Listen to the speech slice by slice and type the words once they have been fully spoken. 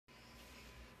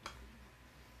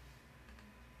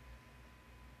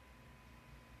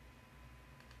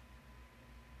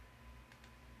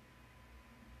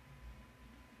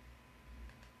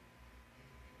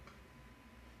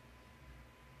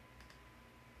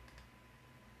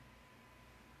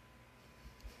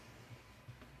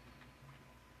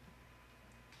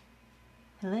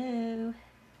Hello.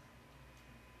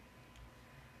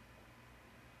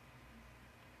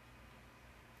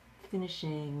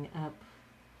 Finishing up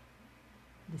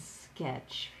the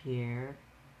sketch here.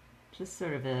 Just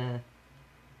sort of a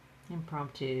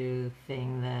impromptu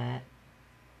thing that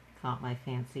caught my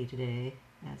fancy today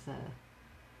as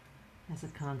a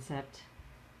concept.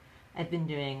 I've been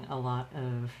doing a lot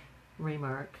of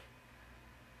Raymark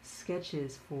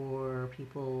sketches for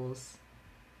people's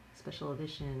special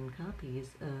edition copies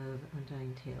of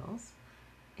Undying Tales,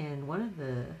 and one of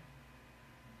the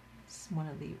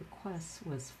requests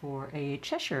was for a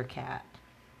Cheshire cat,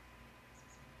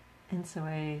 and so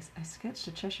I sketched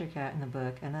a Cheshire cat in the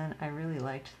book, and then I really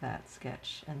liked that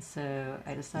sketch, and so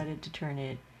I decided to turn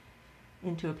it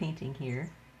into a painting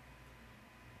here,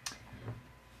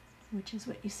 which is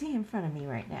what you see in front of me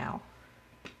right now.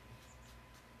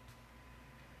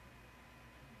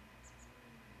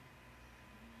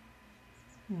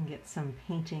 And get some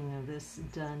painting of this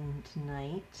done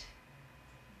tonight.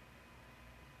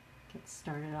 Get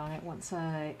started on it once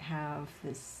I have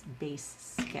this base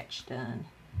sketch done,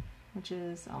 which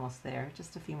is almost there.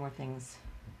 Just a few more things.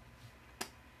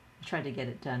 I tried to get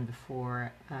it done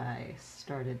before I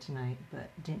started tonight, but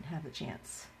didn't have the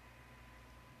chance.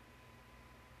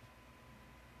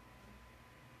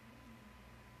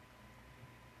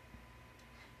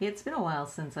 It's been a while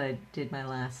since I did my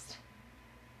last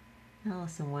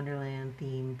Alice in Wonderland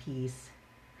theme piece,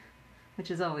 which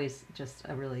is always just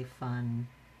a really fun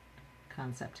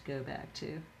concept to go back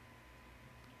to.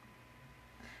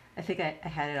 I think I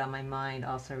had it on my mind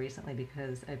also recently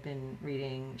because I've been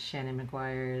reading Shannon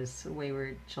McGuire's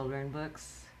Wayward Children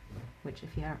books, which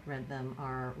if you haven't read them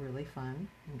are really fun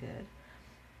and good.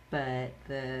 But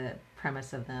the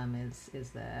premise of them is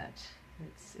that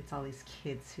it's all these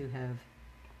kids who have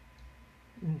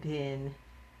been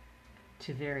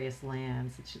to various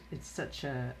lands. It's such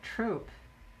a trope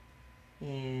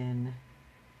in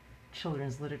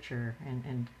children's literature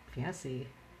and fantasy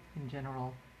in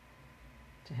general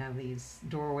to have these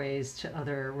doorways to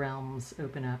other realms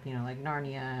open up, you know, like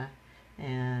Narnia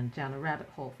and Down the Rabbit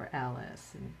Hole for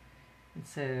Alice, and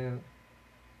so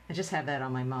I just have that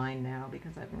on my mind now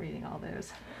because I've been reading all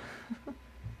those.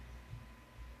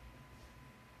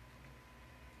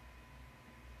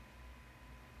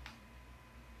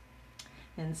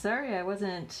 And sorry I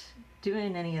wasn't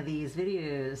doing any of these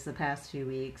videos the past few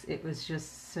weeks. It was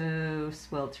just so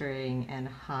sweltering and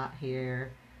hot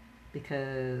here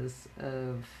because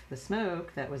of the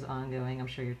smoke that was ongoing. I'm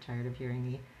sure you're tired of hearing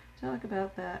me talk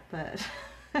about that, but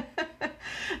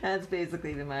that's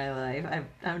basically been my life.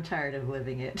 I'm tired of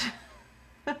living it.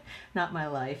 Not my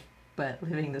life, but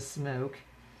living the smoke.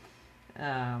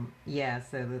 Yeah,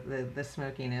 so the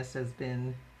smokiness has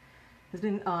been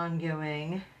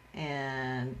ongoing.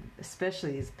 And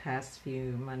especially these past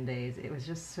few Mondays, it was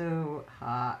just so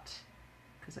hot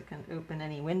because I couldn't open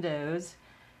any windows,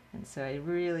 and so I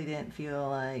really didn't feel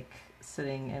like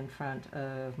sitting in front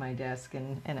of my desk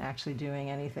and actually doing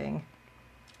anything.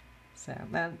 So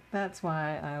that's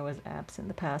why I was absent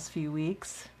the past few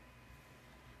weeks.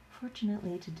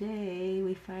 Fortunately today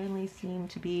we finally seem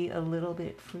to be a little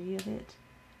bit free of it.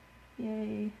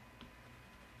 Yay.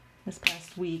 This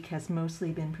past week has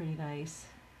mostly been pretty nice.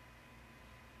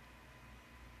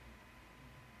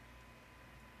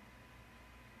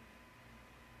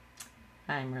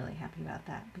 I'm really happy about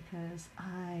that because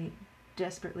I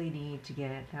desperately need to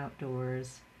get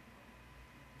outdoors.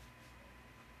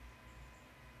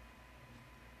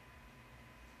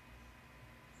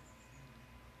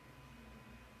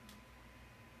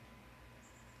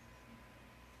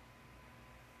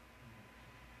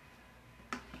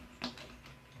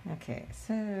 Okay,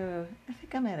 so I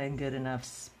think I'm at a good enough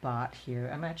spot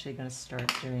here. I'm actually going to start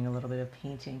doing a little bit of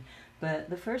painting, but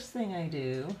the first thing I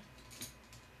do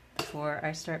before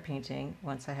I start painting,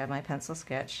 once I have my pencil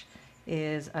sketch,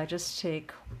 is I just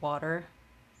take water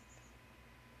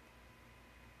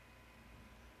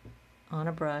on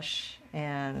a brush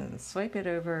and swipe it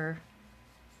over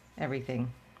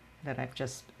everything that I've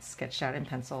just sketched out in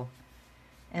pencil,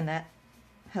 and that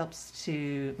helps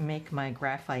to make my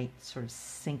graphite sort of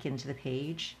sink into the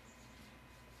page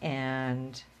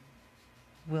and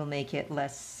will make it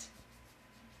less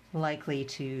likely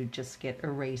to just get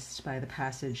erased by the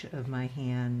passage of my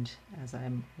hand as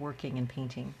I'm working and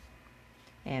painting.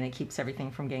 And it keeps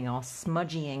everything from getting all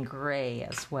smudgy and gray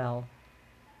as well.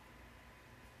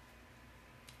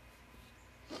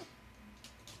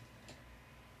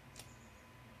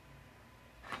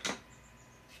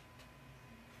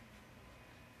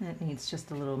 That needs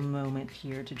just a little moment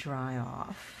here to dry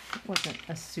off. It wasn't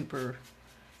a super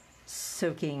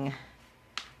soaking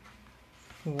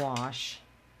wash.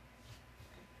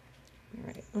 All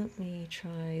right, let me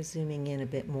try zooming in a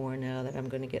bit more now that I'm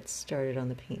going to get started on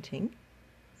the painting.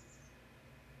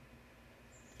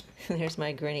 There's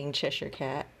my grinning Cheshire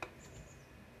cat.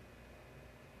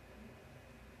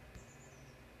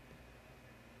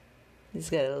 He's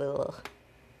got a little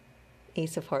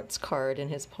Ace of Hearts card in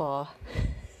his paw.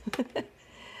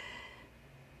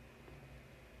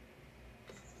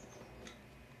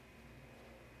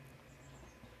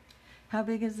 How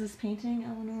big is this painting,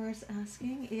 Eleanor is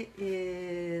asking? It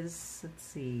is, let's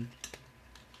see,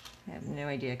 I have no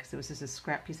idea because it was just a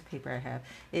scrap piece of paper I have.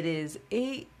 It is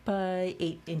 8 by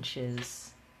 8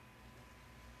 inches.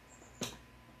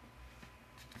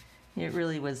 It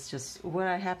really was just what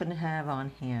I happen to have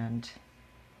on hand.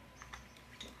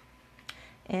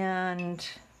 And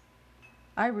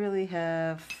I really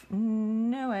have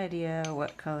no idea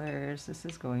what colors this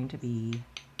is going to be.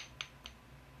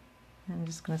 I'm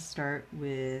just going to start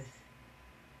with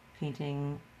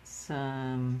painting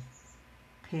some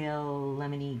pale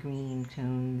lemony green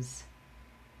tones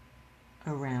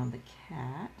around the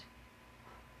cat,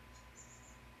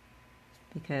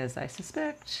 because I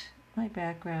suspect my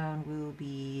background will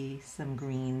be some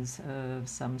greens of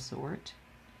some sort.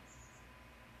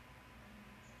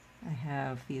 I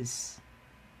have these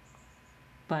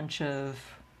bunch of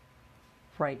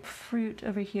ripe fruit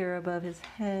over here above his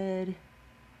head,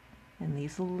 and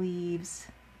these leaves,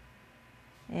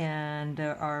 and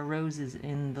there are roses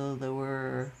in the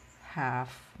lower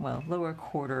half, well, lower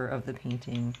quarter of the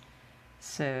painting.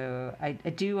 So I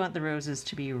do want the roses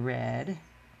to be red.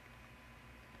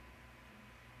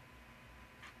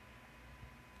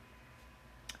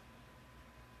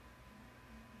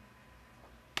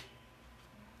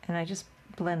 And I just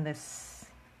blend this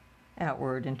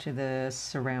outward into the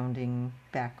surrounding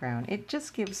background. It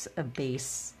just gives a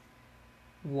base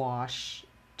wash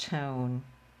tone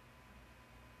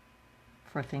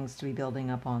for things to be building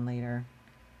up on later.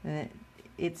 And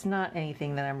it's not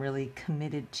anything that I'm really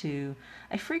committed to.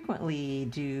 I frequently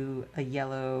do a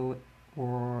yellow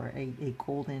or a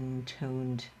golden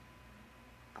toned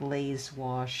glaze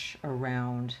wash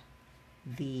around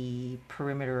the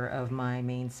perimeter of my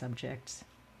main subjects.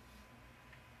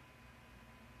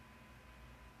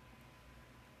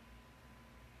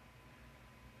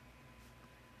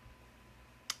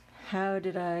 How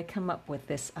did I come up with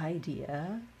this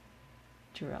idea?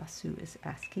 Jurasu is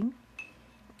asking.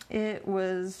 It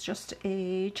was just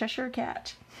a Cheshire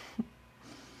cat.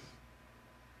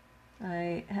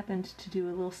 I happened to do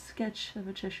a little sketch of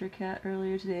a Cheshire cat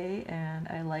earlier today, and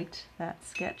I liked that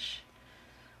sketch.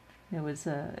 It was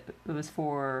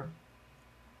for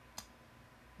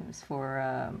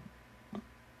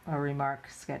a remark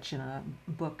sketch in a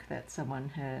book that someone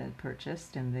had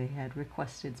purchased, and they had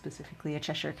requested specifically a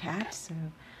Cheshire cat, so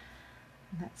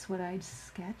that's what I'd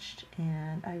sketched,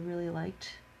 and I really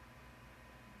liked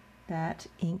that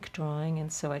ink drawing,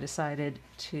 and so I decided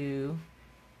to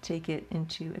take it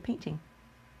into a painting.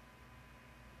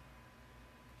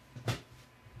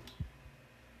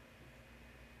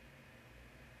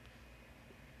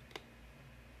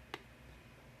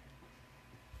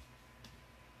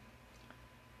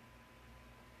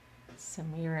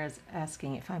 Samira's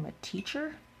asking if I'm a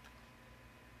teacher.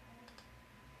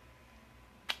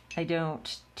 I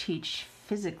don't teach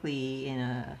physically in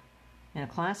a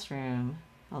classroom,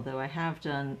 although I have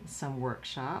done some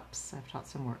workshops. I've taught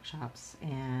some workshops,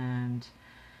 and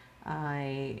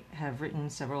I have written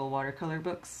several watercolor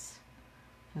books.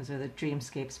 Those are the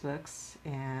Dreamscapes books,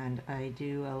 and I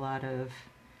do a lot of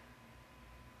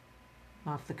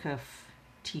off-the-cuff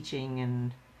teaching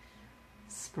and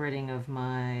spreading of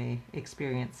my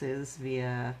experiences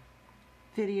via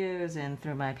videos and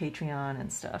through my Patreon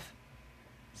and stuff.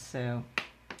 So,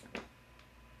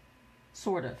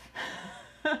 sort of,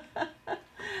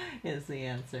 is the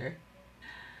answer.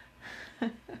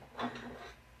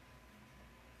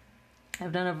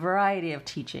 I've done a variety of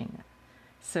teaching.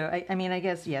 So, I mean, I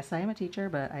guess, yes, I am a teacher,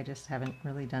 but I just haven't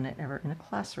really done it ever in a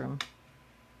classroom.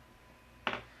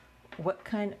 What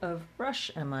kind of brush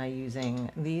am I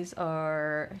using? These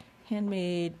are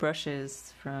handmade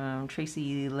brushes from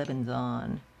Tracy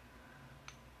Lebenzon.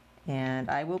 And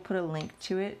I will put a link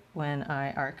to it when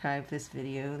I archive this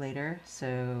video later.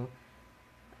 So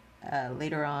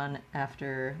later on,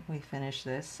 after we finish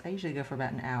this, I usually go for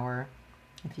about an hour.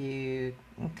 If you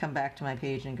come back to my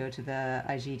page and go to the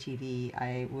IGTV,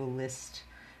 I will list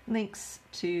links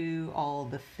to all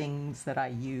the things that I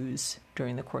use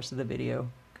during the course of the video,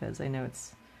 because I know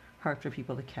it's hard for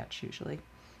people to catch usually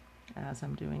as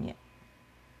I'm doing it.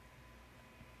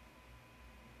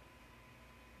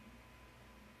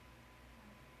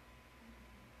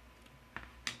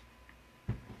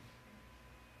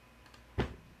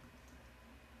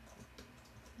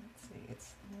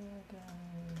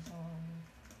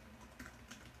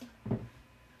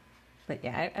 But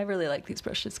yeah, I really like these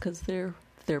brushes because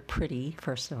they're pretty,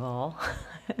 first of all.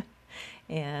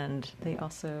 And they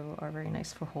also are very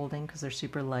nice for holding because they're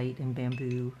super light and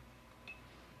bamboo.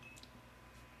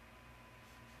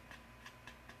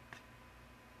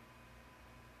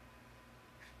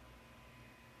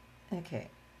 Okay,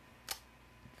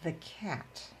 the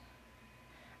cat.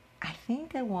 I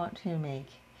think I want to make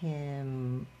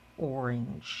him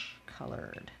orange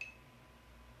colored.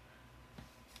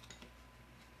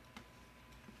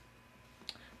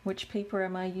 Which paper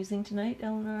am I using tonight,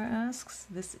 Eleanor asks.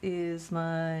 This is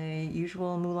my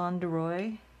usual Moulin de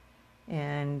Roy.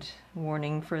 And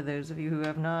warning for those of you who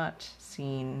have not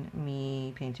seen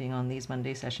me painting on these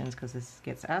Monday sessions, because this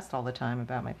gets asked all the time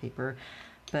about my paper,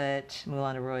 but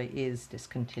Moulin de Roy is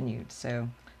discontinued, so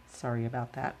sorry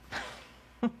about that.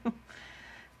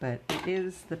 But it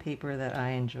is the paper that I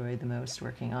enjoy the most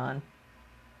working on.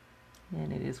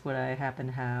 And it is what I happen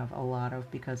to have a lot of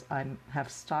because I have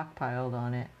stockpiled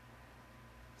on it,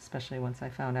 especially once I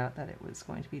found out that it was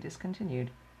going to be discontinued.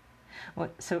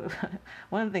 So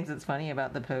one of the things that's funny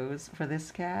about the pose for this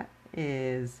cat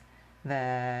is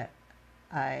that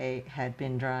I had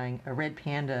been drawing a red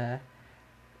panda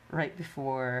right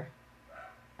before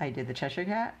I did the Cheshire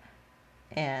cat,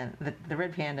 and the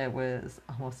red panda was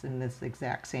almost in this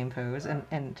exact same pose,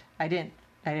 and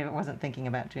I wasn't thinking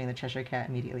about doing the Cheshire cat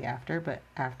immediately after, but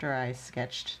after I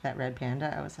sketched that red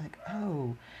panda, I was like,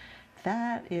 oh,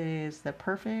 that is the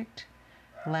perfect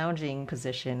lounging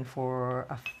position for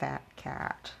a fat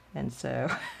cat. And so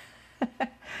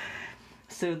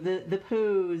so the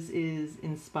pose is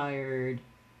inspired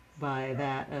by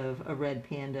that of a red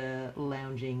panda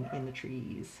lounging in the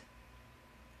trees.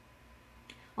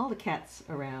 All the cats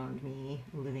around me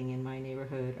living in my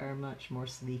neighborhood are much more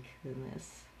sleek than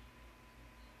this.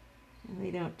 And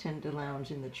they don't tend to lounge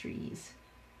in the trees.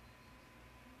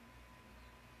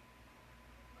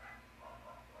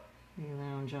 They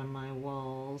lounge on my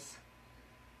walls.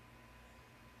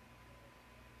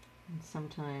 And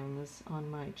sometimes on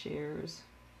my chairs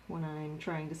when I'm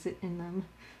trying to sit in them.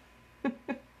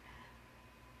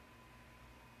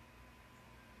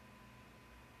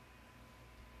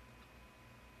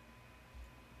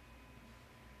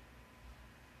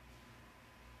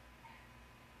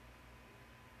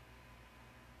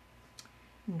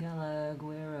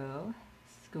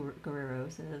 Guerrero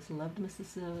says, loved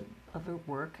Mrs. of her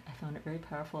work. I found it very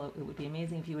powerful. It would be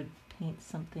amazing if you would paint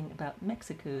something about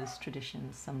Mexico's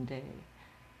traditions someday.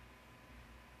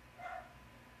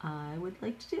 I would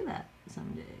like to do that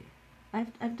someday.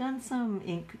 I've done some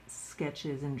ink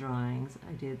sketches and drawings.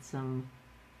 I did some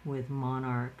with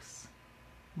monarch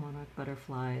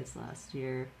butterflies last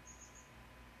year.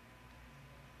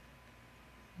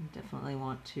 I definitely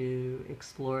want to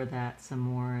explore that some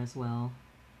more as well.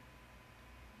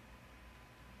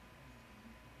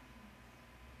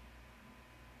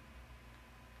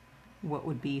 What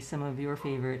would be some of your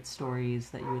favorite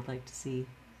stories that you would like to see?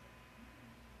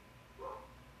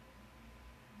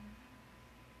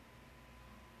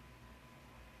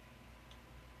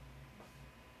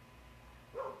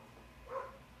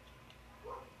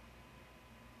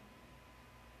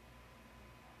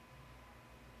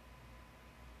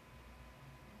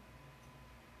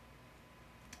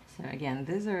 So again,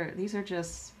 these are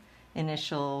just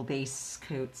initial base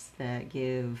coats that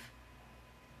give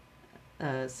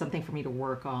something for me to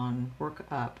work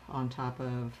up on top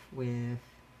of with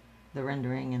the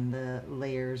rendering and the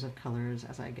layers of colors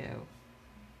as I go.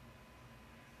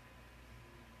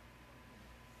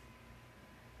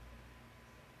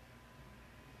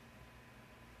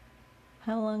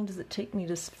 How long does it take me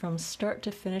from start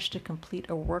to finish to complete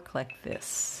a work like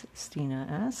this? Stina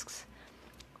asks.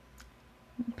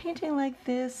 Painting like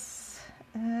this,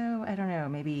 oh, I don't know,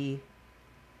 maybe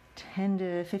 10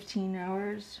 to 15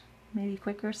 hours. Maybe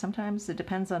quicker sometimes. It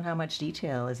depends on how much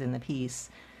detail is in the piece,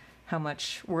 how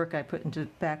much work I put into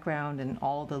the background and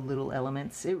all the little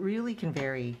elements. It really can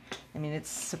vary. I mean, it's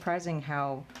surprising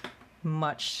how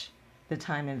much the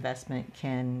time investment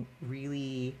can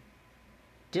really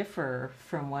differ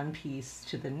from one piece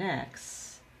to the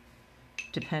next,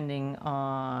 depending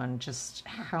on just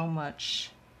how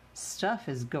much stuff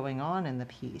is going on in the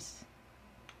piece.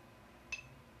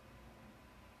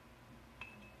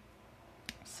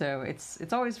 So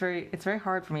it's always very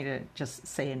hard for me to just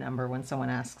say a number when someone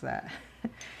asks that.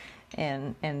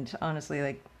 and honestly,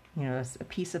 like, you know, a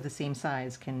piece of the same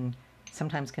size can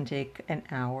sometimes take an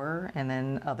hour, and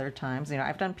then other times, you know,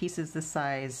 I've done pieces this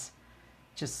size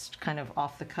just kind of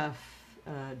off the cuff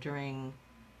during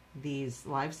these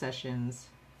live sessions,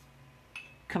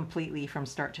 completely from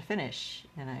start to finish,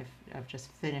 and I've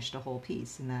just finished a whole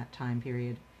piece in that time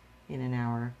period in an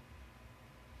hour.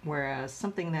 Whereas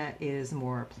something that is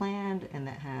more planned and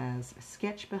that has a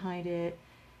sketch behind it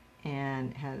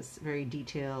and has very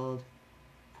detailed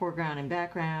foreground and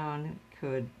background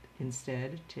could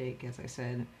instead take, as I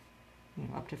said,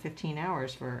 up to 15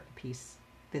 hours for a piece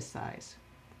this size,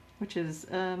 which is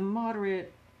a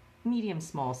moderate, medium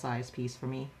small size piece for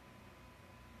me.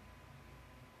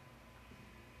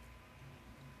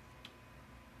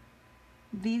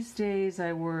 These days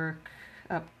I work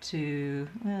up to,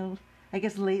 well, I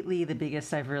guess lately the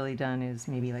biggest I've really done is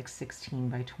maybe like 16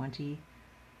 by 20.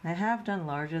 I have done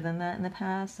larger than that in the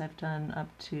past. I've done up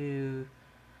to,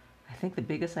 I think the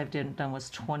biggest I've done was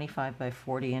 25 by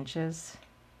 40 inches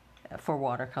for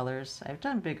watercolors. I've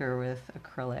done bigger with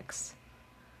acrylics,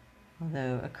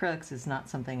 although acrylics is not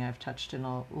something I've touched in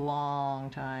a long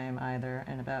time either,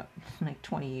 in about like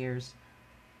 20 years.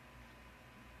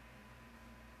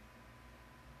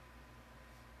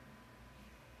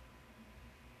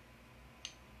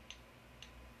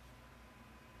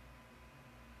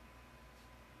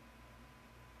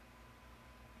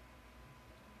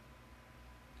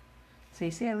 So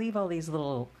you see I leave all these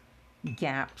little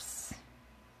gaps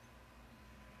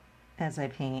as I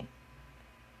paint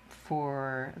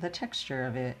for the texture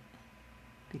of it,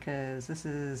 because this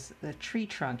is the tree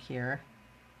trunk here,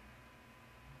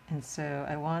 and so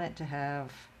I want it to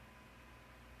have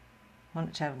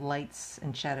lights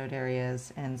and shadowed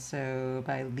areas, and so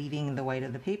by leaving the white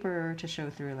of the paper to show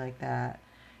through like that,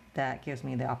 that gives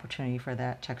me the opportunity for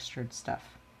that textured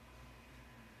stuff.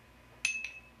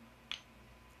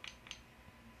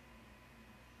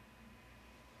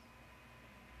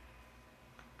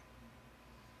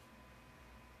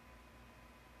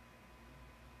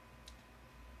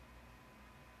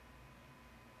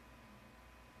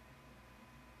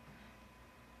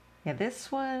 Yeah, this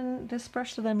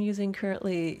brush that I'm using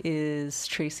currently is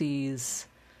Tracy's,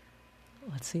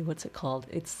 let's see, what's it called?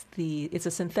 It's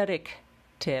a synthetic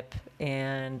tip,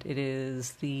 and it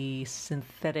is the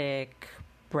synthetic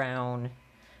brown,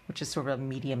 which is sort of a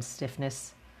medium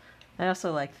stiffness. I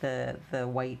also like the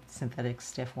white synthetic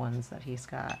stiff ones that he's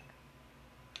got.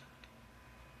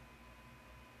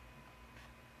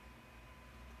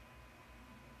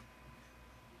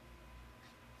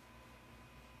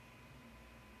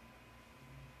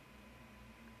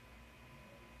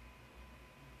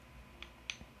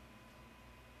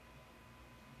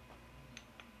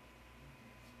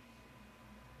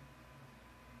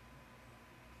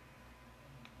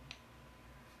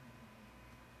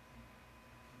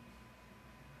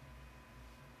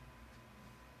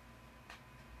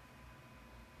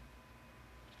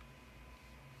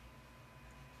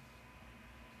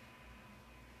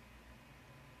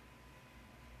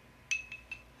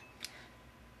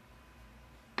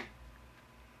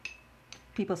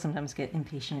 People sometimes get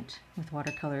impatient with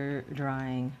watercolor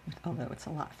drawing, although it's a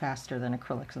lot faster than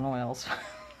acrylics and oils.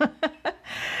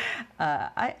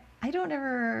 It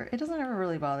doesn't ever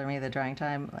really bother me, the drying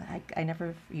time. I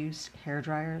never used hair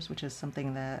dryers, which is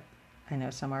something that I know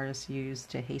some artists use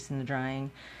to hasten the drying.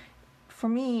 For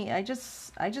me, I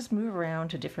just move around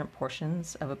to different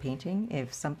portions of a painting.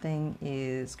 If something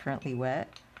is currently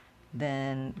wet,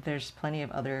 then there's plenty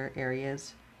of other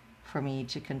areas for me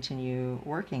to continue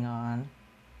working on.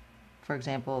 For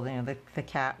example, the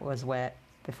cat was wet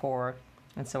before,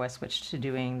 and so I switched to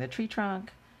doing the tree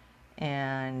trunk,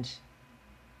 and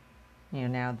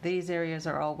now these areas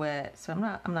are all wet, so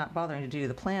I'm not bothering to do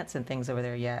the plants and things over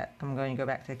there yet. I'm going to go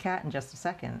back to the cat in just a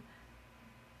second.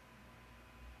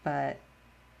 But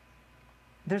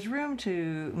there's room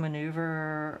to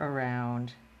maneuver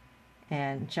around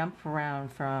and jump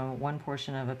around from one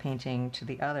portion of a painting to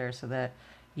the other, so that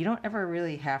you don't ever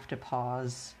really have to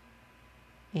pause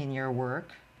in your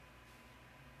work.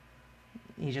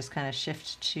 You just kind of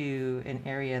shift to an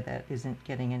area that isn't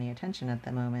getting any attention at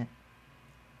the moment.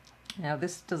 Now,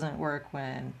 this doesn't work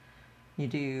when you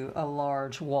do a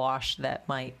large wash that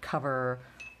might cover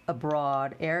a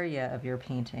broad area of your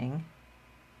painting.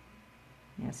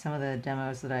 Some of the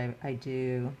demos that I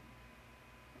do,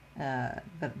 that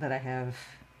I have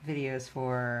videos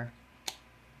for,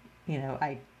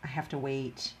 I have to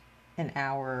wait an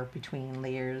hour between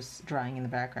layers drying in the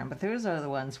background, but those are the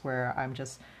ones where I'm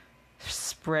just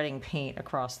spreading paint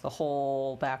across the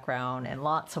whole background and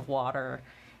lots of water,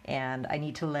 and I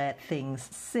need to let things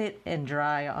sit and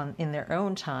dry in their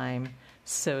own time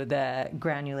so that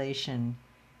granulation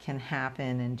can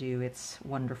happen and do its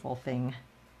wonderful thing.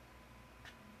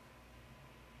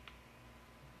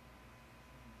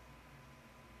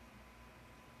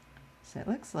 So it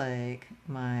looks like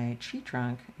my tree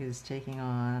trunk is taking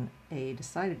on a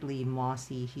decidedly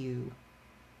mossy hue.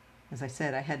 As I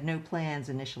said, I had no plans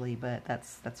initially, but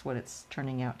that's what it's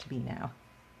turning out to be now.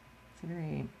 It's a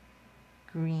very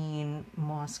green,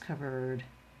 moss-covered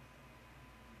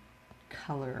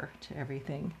color to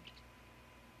everything.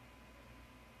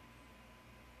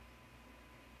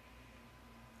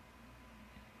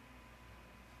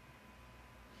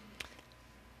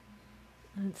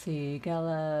 Let's see,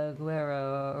 Guero.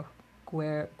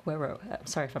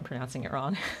 Sorry if I'm pronouncing it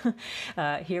wrong.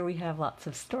 Here we have lots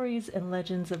of stories and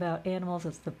legends about animals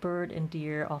as the bird and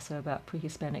deer, also about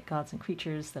pre-Hispanic gods and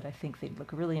creatures that I think they'd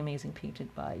look really amazing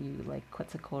painted by you, like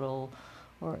Quetzalcoatl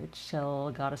or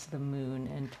Ixchel, goddess of the moon,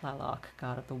 and Tlaloc,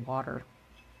 god of the water.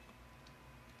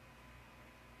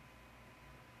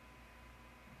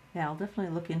 Yeah, I'll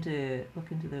definitely look into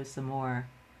those some more.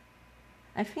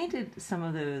 I painted some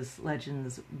of those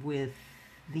legends with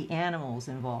the animals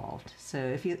involved. So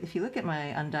if you look at my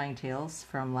Undying Tales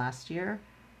from last year,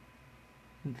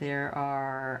 there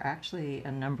are actually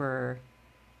a number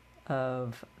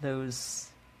of those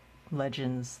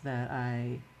legends that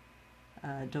I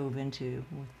dove into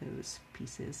with those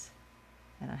pieces,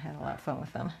 and I had a lot of fun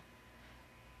with them.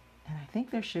 And I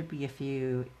think there should be a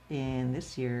few in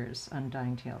this year's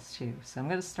Undying Tales too. So I'm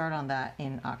going to start on that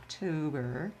in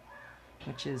October,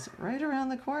 which is right around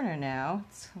the corner now.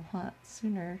 It's a lot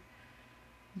sooner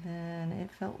than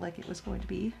it felt like it was going to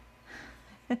be.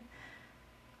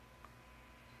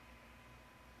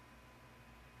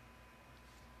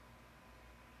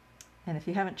 And if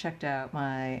you haven't checked out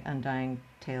my Undying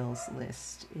Tales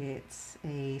list, it's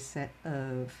a set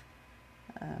of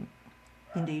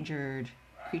endangered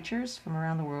creatures from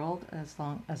around the world, as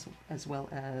well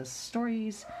as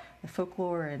stories, the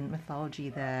folklore and mythology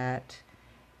that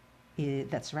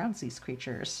surrounds these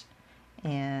creatures.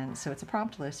 And so it's a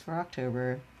prompt list for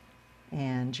October,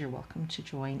 and you're welcome to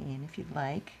join in if you'd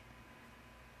like.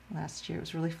 Last year it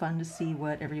was really fun to see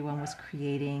what everyone was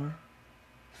creating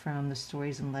from the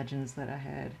stories and legends that I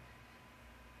had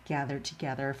gathered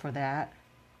together for that,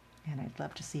 and I'd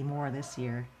love to see more this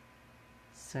year.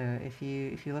 So if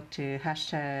you look to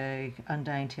hashtag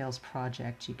Undying Tales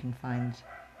Project, you can find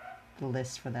the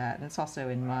list for that. And it's also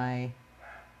in my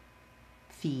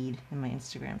feed, in my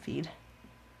Instagram feed.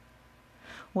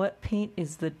 What paint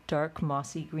is the dark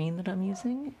mossy green that I'm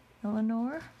using,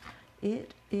 Eleanor?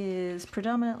 It is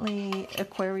predominantly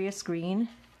Aquarius green,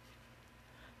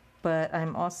 but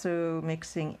I'm also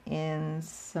mixing in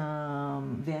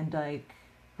some Van Dyke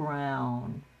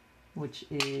brown, which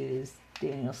is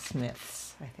Daniel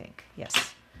Smith's, I think.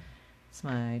 Yes, it's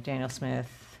my Daniel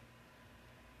Smith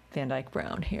Van Dyke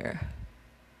brown here.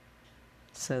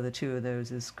 So the two of those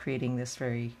is creating this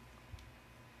very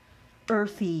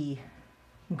earthy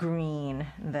green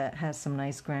that has some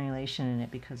nice granulation in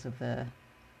it because of the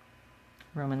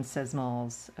Roman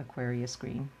Sesmal's Aquarius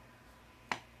green.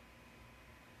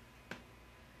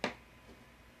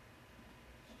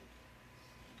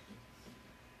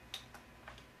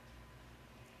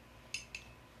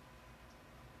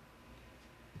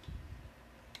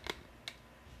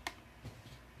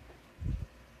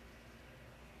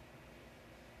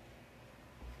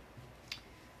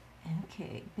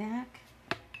 Okay, back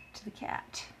to the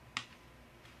cat.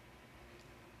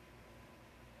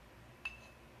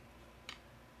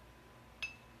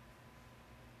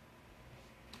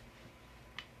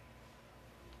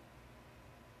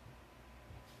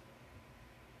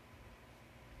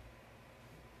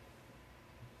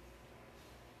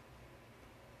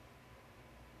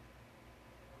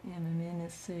 Min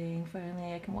is saying,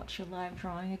 finally I can watch your live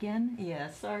drawing again. Yeah,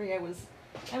 sorry I was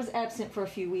absent for a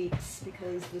few weeks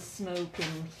because the smoke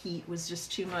and heat was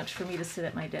just too much for me to sit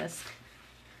at my desk.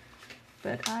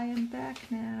 But I am back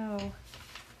now.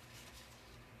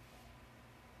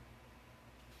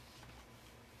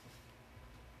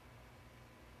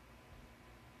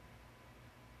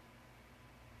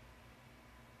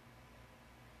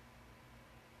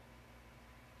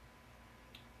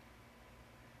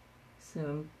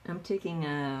 So I'm taking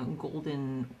a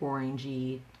golden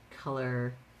orangey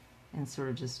color and sort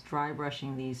of just dry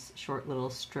brushing these short little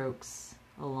strokes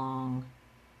along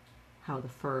how the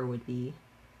fur would be.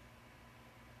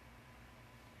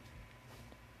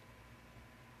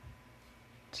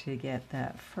 To get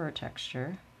that fur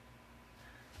texture.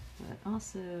 But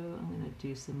also I'm going to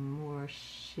do some more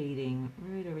shading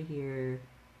right over here.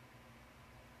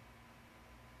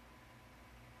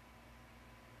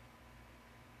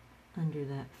 Under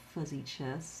that fuzzy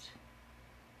chest.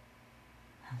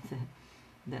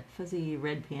 That fuzzy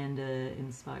red panda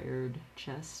inspired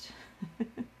chest.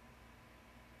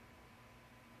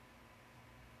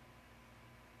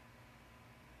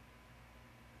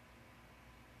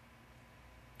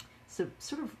 So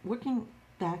sort of working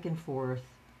back and forth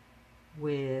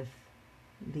with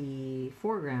the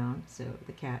foreground, so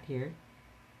the cat here,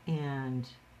 and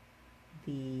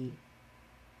the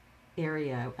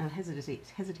area, I hesitate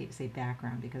to say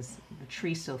background because the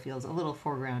tree still feels a little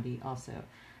foregroundy also,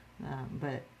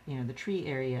 but you know, the tree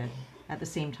area at the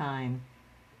same time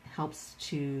helps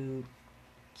to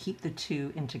keep the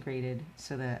two integrated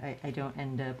so that I don't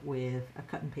end up with a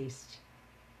cut and paste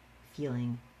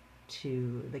feeling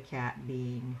to the cat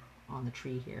being on the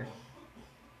tree here.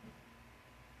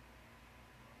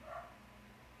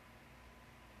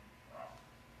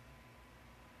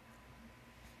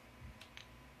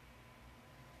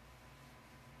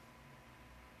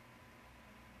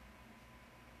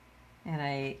 And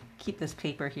I keep this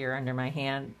paper here under my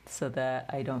hand so that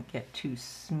I don't get too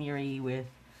smeary with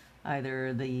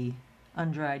either the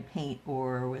undried paint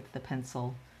or with the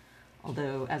pencil.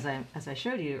 Although, as I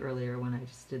showed you earlier when I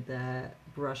just did that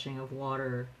brushing of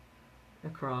water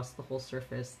across the whole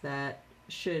surface, that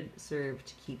should serve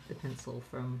to keep the pencil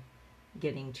from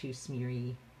getting too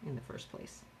smeary in the first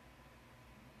place.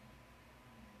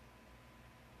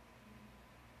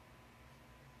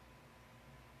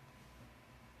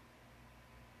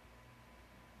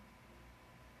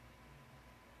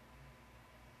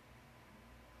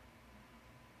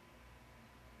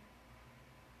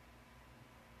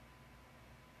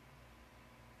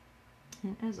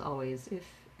 And as always, if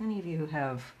any of you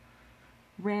have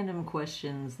random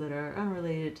questions that are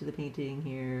unrelated to the painting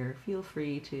here, feel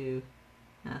free to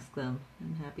ask them.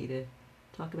 I'm happy to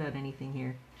talk about anything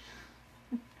here.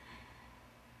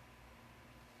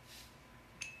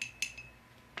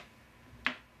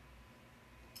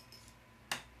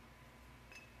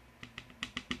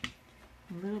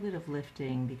 A little bit of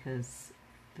lifting because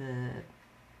the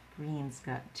greens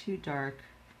got too dark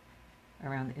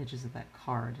around the edges of that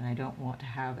card, and I don't want to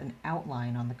have an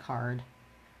outline on the card.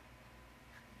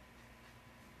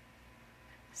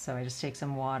 So I just take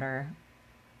some water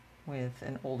with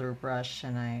an older brush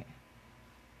and I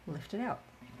lift it out.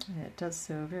 And it does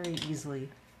so very easily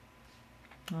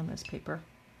on this paper.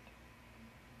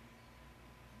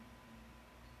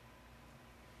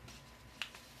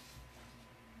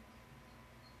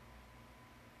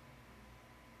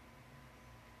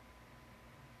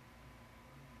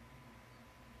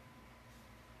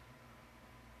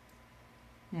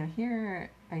 Now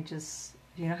here, I just,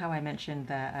 you know how I mentioned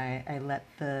that I let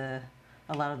a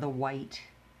lot of the white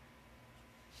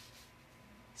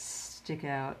stick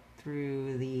out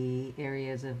through the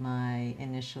areas of my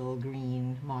initial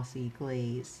green mossy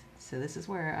glaze. So this is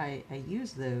where I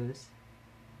use those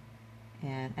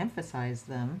and emphasize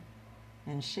them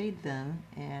and shade them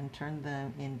and turn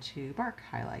them into bark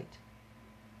highlight.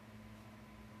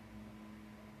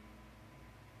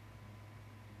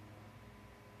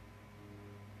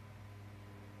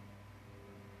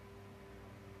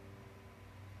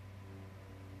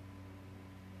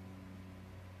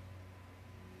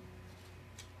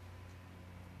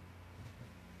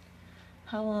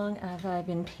 How long have I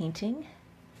been painting?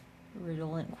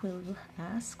 Redolent Quill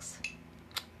asks.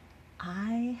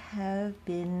 I've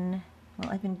been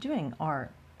doing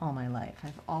art all my life.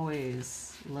 I've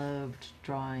always loved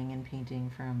drawing and painting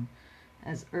from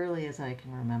as early as I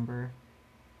can remember.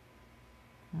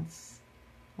 It's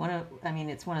one of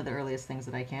the earliest things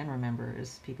that I can remember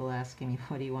is people asking me,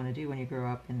 what do you want to do when you grow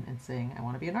up? And saying, I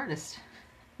want to be an artist.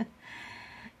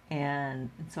 And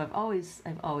so I've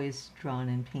always drawn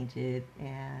and painted,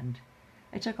 and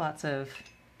I took lots of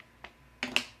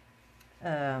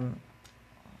I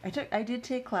did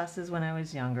take classes when I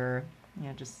was younger, you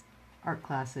know, just art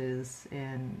classes,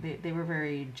 and they were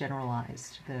very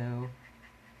generalized though,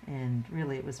 and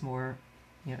really it was more,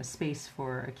 you know, a space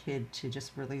for a kid to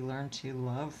just really learn to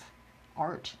love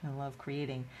art and love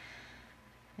creating.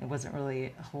 It wasn't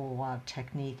really a whole lot of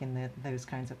technique in those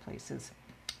kinds of places.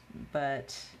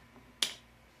 But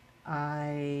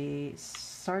I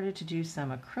started to do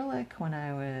some acrylic when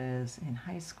I was in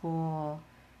high school,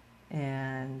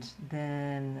 and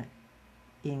then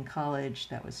in college,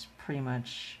 that was pretty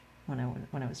much when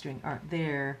I was doing art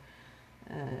there.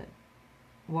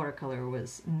 Watercolor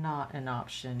was not an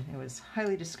option. It was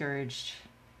highly discouraged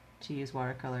to use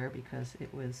watercolor because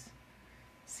it was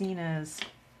seen as,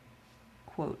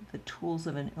 quote, the tools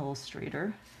of an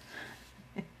illustrator.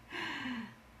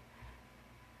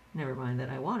 Never mind that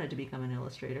I wanted to become an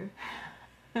illustrator.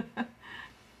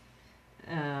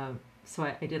 So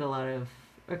I did a lot of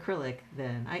acrylic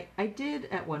then. I did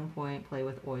at one point play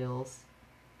with oils,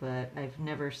 but I've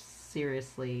never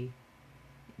seriously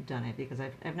done it because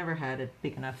I've never had a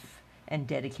big enough and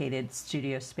dedicated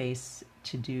studio space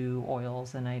to do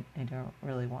oils, and I don't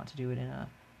really want to do it in a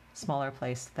smaller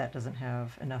place that doesn't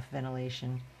have enough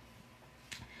ventilation.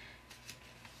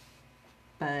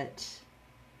 But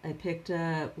I picked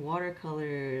up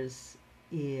watercolors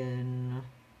in,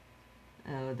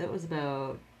 that was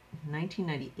about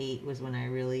 1998 was when I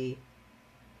really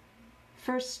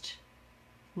first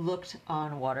looked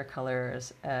on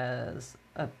watercolors as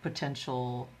a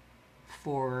potential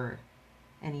for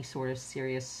any sort of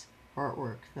serious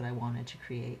artwork that I wanted to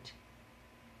create.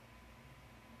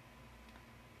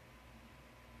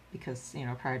 Because, you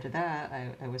know, prior to that,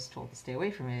 I was told to stay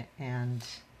away from it, and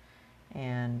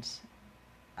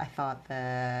I thought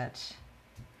that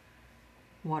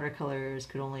watercolors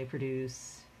could only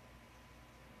produce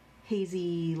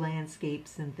hazy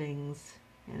landscapes and things,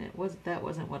 and that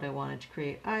wasn't what I wanted to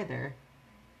create either.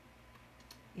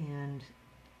 And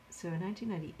so in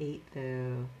 1998,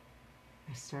 though,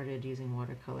 I started using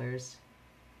watercolors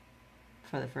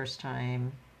for the first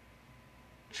time,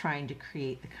 trying to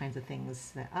create the kinds of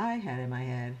things that I had in my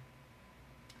head.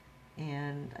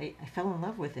 And I fell in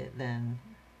love with it then.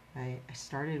 I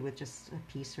started with just a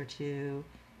piece or two,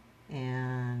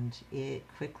 and it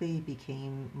quickly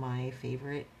became my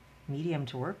favorite medium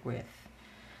to work with.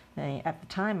 At the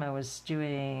time, I was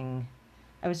doing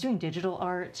digital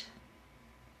art,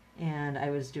 and I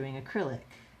was doing acrylic.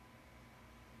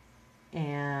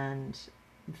 And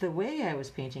the way I was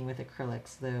painting with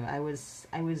acrylics, though, I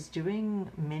was doing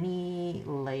many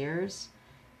layers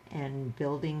and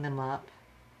building them up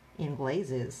in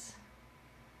glazes,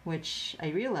 which I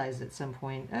realized at some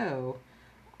point, oh,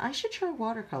 I should try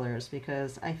watercolors,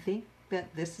 because I think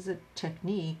that this is a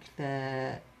technique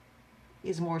that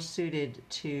is more suited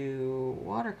to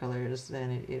watercolors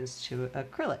than it is to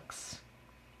acrylics,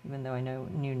 even though I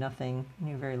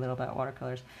knew very little about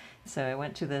watercolors. So I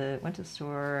went to the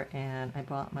store and I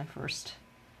bought my first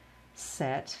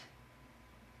set.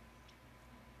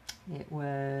 It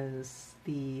was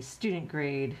the student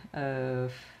grade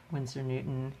of Winsor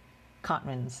Newton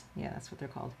Cotmans. Yeah, that's what they're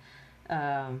called.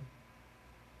 And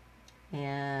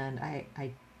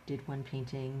I did one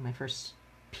painting, my first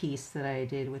piece that I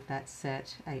did with that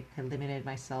set. I limited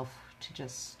myself to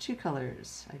just two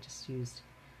colors. I just used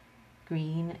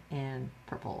green and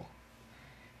purple.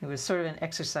 It was sort of an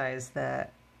exercise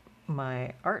that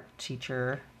my art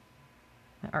teacher,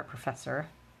 my art professor,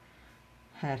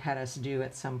 had us do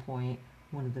at some point.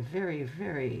 One of the very,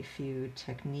 very few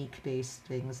technique-based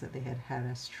things that they had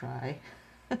us try,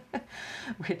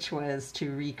 which was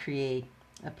to recreate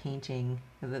a painting.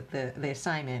 The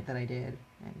assignment that I did,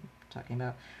 I'm talking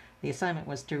about, the assignment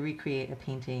was to recreate a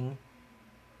painting,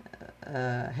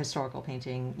 a historical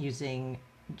painting, using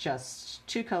just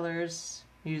two colors,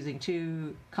 using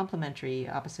two complementary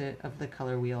opposite of the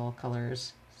color wheel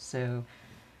colors. So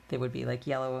they would be like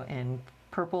yellow and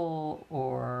purple,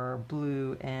 or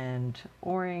blue and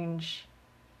orange,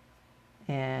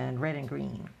 and red and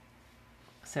green.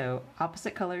 So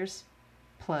opposite colors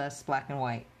plus black and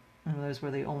white. And those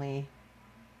were the only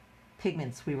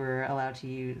pigments we were allowed to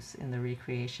use in the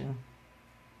recreation.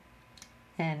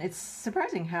 And it's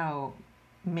surprising how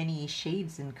many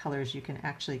shades and colors you can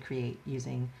actually create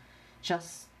using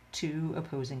just two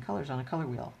opposing colors on a color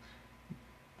wheel.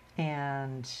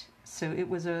 And so it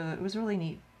was really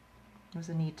neat. It was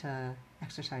a neat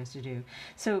exercise to do.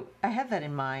 So I had that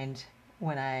in mind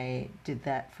when I did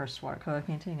that first watercolor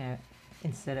painting.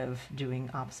 Instead of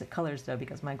doing opposite colors, though,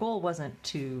 because my goal wasn't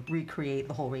to recreate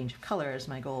the whole range of colors.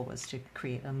 My goal was to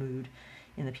create a mood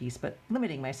in the piece, but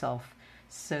limiting myself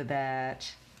so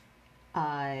that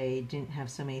I didn't have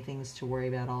so many things to worry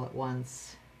about all at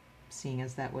once, seeing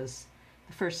as that was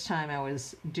the first time I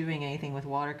was doing anything with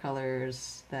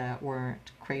watercolors that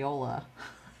weren't Crayola.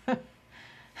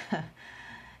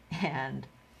 And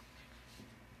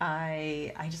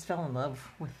I just fell in love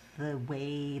with the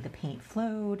way the paint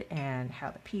flowed and how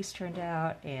the piece turned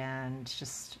out, and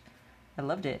just I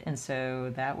loved it. And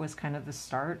so that was kind of the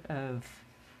start of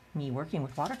me working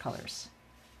with watercolors.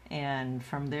 And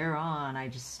from there on, I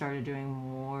just started doing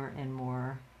more and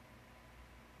more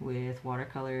with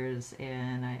watercolors,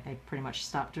 and I pretty much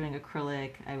stopped doing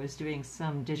acrylic. I was doing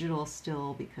some digital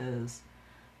still, because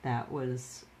that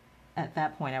was, at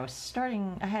that point,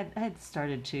 I had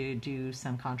started to do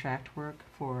some contract work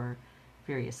for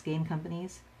various game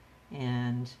companies,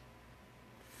 and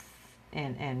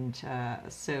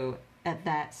so at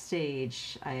that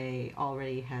stage, I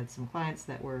already had some clients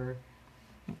that were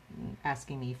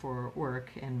asking me for work,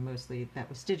 and mostly that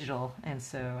was digital, and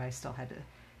so I still had to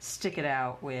stick it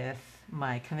out with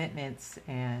my commitments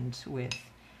and with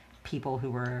people who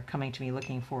were coming to me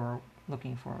looking for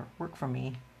work from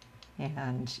me,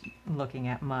 and looking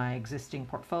at my existing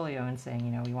portfolio and saying,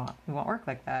 you know, we want work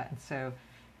like that. And so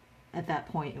at that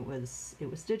point it was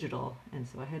digital, and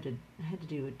so I had to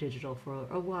do it digital for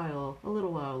a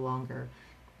little while longer.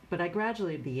 But I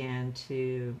gradually began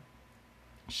to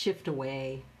shift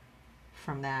away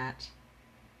from that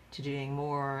to doing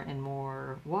more and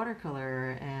more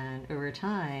watercolor, and over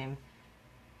time,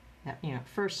 you know, at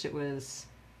first it was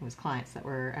clients that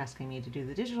were asking me to do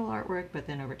the digital artwork, but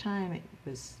then over time it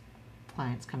was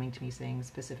clients coming to me saying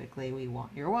specifically, we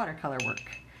want your watercolor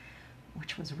work,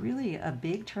 which was really a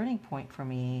big turning point for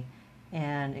me.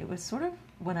 And it was sort of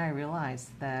when I realized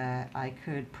that I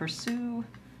could pursue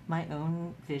my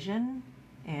own vision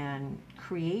and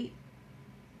create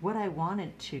what I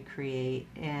wanted to create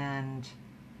and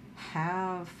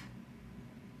have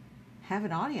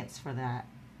an audience for that.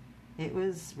 It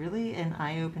was really an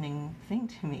eye-opening thing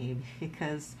to me,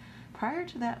 because prior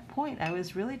to that point I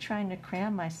was really trying to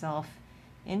cram myself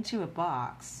into a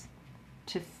box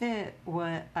to fit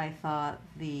what I thought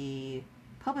the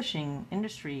publishing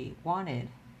industry wanted.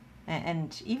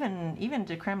 And even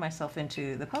to cram myself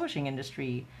into the publishing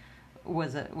industry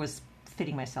was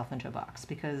fitting myself into a box,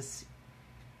 because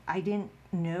I didn't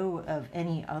know of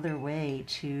any other way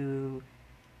to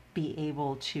be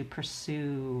able to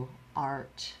pursue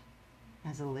art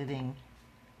as a living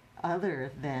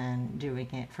other than doing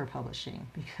it for publishing,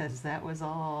 because that was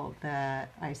all that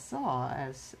I saw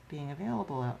as being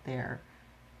available out there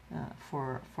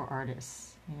for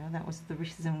artists. You know, that was the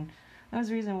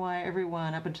reason why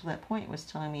everyone up until that point was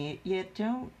telling me, yeah,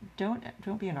 don't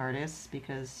be an artist,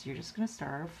 because you're just going to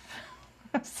starve.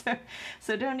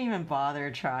 So don't even bother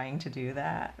trying to do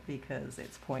that, because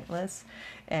it's pointless.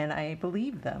 And I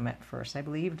believed them at first. I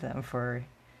believed them for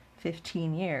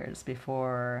 15 years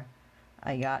before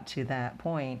I got to that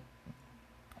point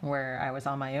where I was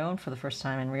on my own for the first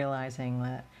time and realizing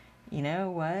that, you know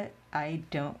what, I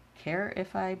don't care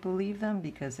if I believe them,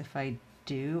 because if I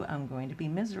do, I'm going to be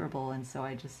miserable, and so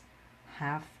I just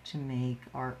have to make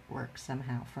art work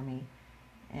somehow for me.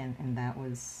 And that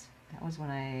was when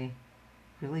I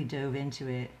really dove into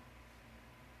it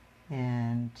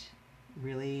and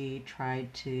really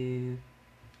tried to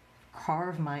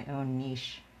carve my own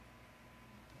niche.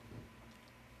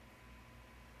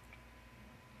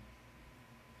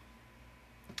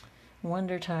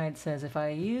 Wondertide says, if I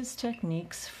use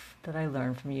techniques that I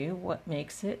learned from you, what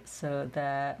makes it so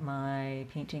that my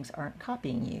paintings aren't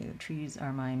copying you? Trees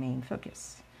are my main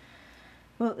focus.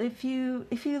 Well, if you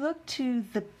look to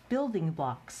the building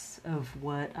blocks of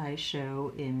what I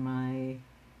show in my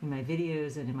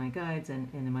videos and in my guides and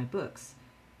in my books,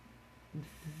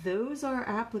 those are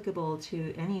applicable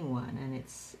to anyone, and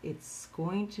it's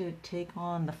going to take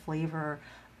on the flavor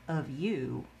of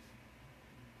you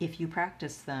if you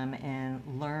practice them and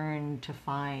learn to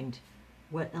find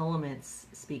what elements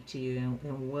speak to you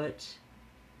and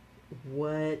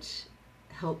what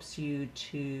helps you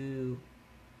to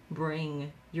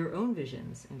bring your own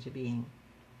visions into being.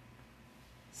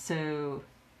 So,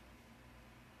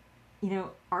 you know,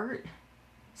 art,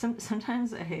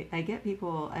 sometimes I get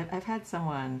people, I've had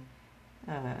someone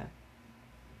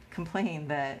complain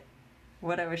that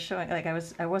what I was showing, like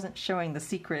I wasn't showing the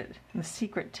secret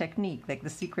technique, like the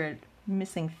secret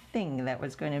missing thing that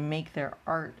was going to make their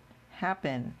art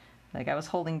happen. Like I was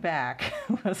holding back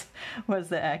was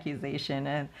the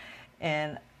accusation,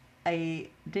 and I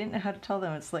didn't know how to tell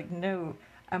them. It's like, no,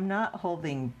 I'm not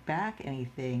holding back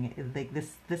anything. Like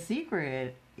the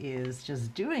secret is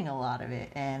just doing a lot of it,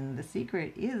 and the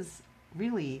secret is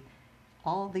really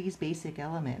all these basic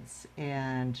elements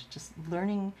and just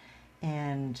learning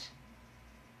and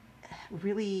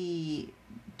really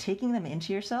taking them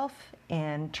into yourself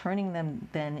and turning them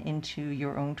then into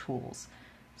your own tools.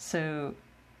 So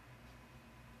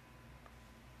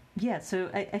yeah, so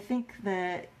I think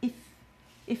that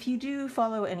if you do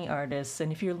follow any artists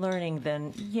and if you're learning,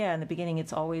 then yeah, in the beginning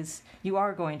it's always, you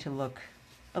are going to look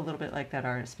a little bit like that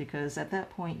artist, because at that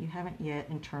point you haven't yet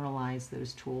internalized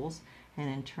those tools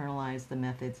and internalized the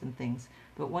methods and things.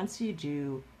 But once you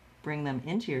do bring them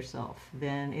into yourself,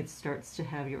 then it starts to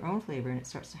have your own flavor and it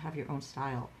starts to have your own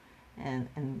style,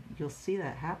 and you'll see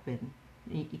that happen.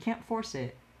 You can't force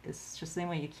it. It's just the same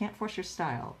way you can't force your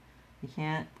style. You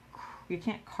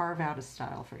can't carve out a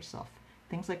style for yourself.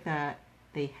 Things like that,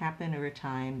 they happen over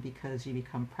time because you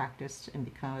become practiced and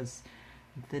because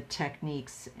the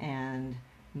techniques and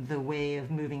the way of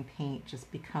moving paint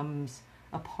just becomes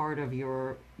a part of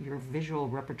your visual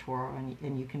repertoire,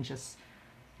 and you can just,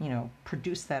 you know,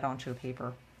 produce that onto a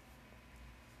paper.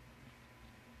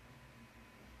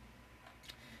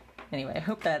 Anyway, I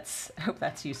hope that's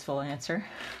useful answer.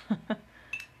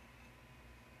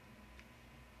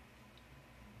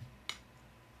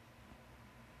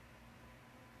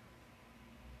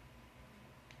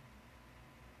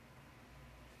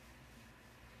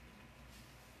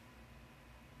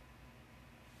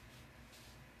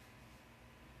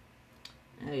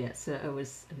 Oh yeah, so I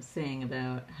was saying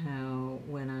about how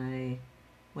when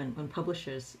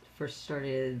publishers first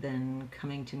started then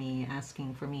coming to me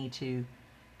asking for me to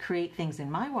create things in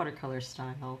my watercolor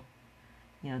style,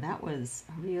 you know, that was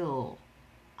a real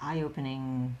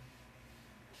eye-opening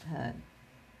uh,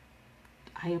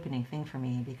 eye-opening thing for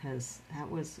me, because that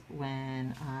was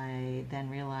when I then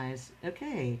realized,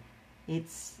 okay,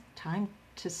 it's time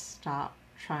to stop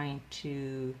trying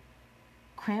to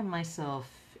cram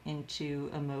myself into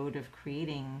a mode of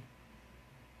creating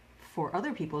for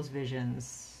other people's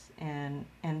visions, and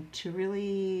to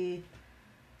really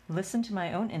listen to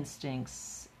my own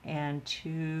instincts and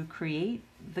to create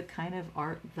the kind of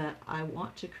art that I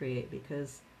want to create,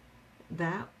 because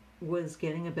that was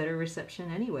getting a better reception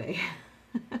anyway.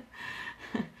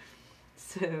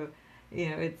 So, you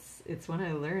know, it's when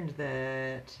I learned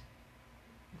that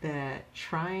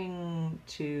trying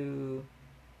to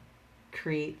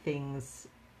create things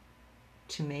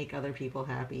to make other people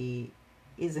happy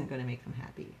isn't going to make them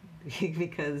happy,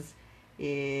 because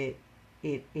it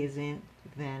isn't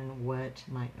then what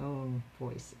my own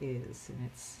voice is, and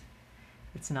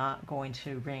it's not going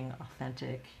to ring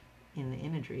authentic in the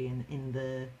imagery and in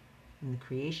the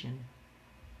creation.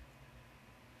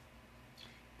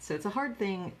 So it's a hard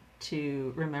thing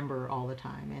to remember all the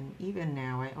time, and even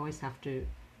now I always have to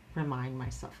remind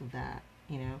myself of that.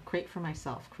 You know, create for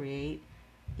myself, create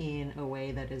in a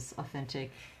way that is authentic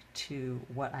to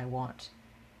what I want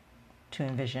to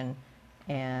envision,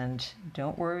 and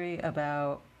don't worry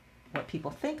about what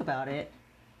people think about it,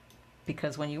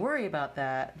 because when you worry about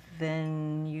that,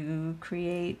 then you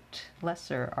create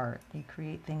lesser art. You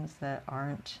create things that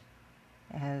aren't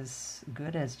as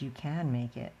good as you can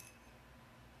make it.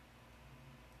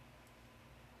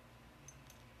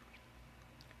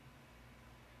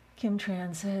 Kim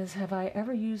Tran says, have I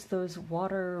ever used those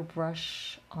water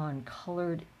brush on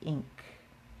colored ink?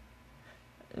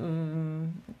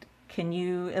 Can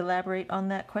you elaborate on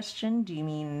that question? Do you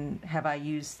mean, have I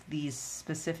used these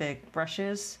specific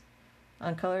brushes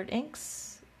on colored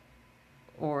inks?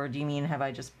 Or do you mean, have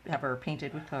I just ever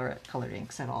painted with colored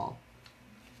inks at all?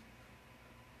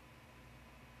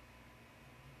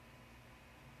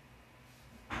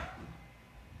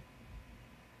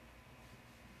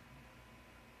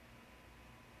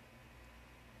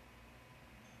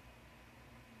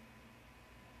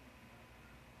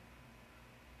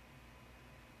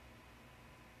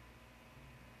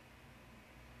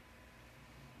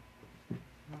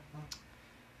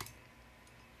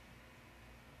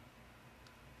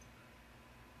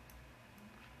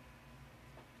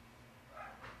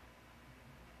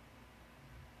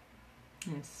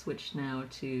 I've switched now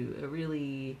to a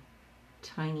really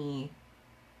tiny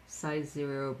size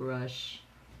 0 brush.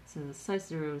 So the size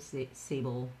 0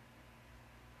 sable.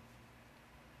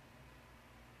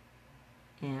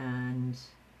 And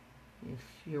if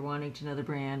you're wanting to know the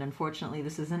brand, unfortunately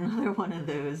this is another one of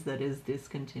those that is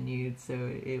discontinued, so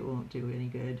it won't do any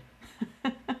good.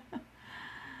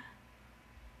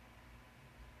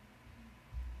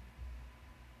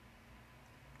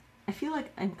 I feel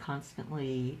like I'm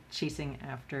constantly chasing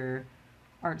after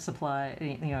art supply,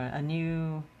 you know, a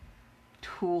new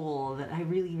tool that I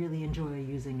really, really enjoy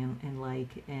using and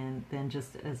like, and then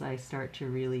just as I start to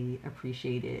really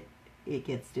appreciate it, it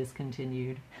gets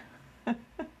discontinued.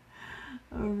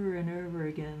 Over and over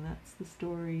again, that's the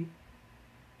story.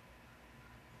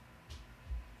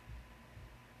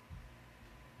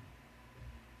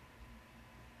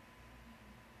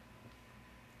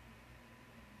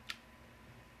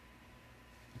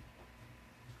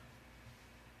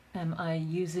 Am I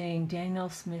using Daniel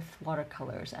Smith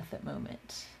watercolors at the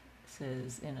moment? It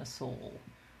says in a soul.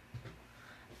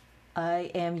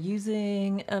 I am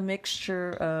using a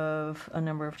mixture of a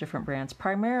number of different brands,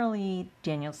 primarily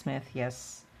Daniel Smith,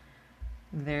 yes.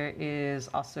 There is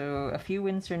also a few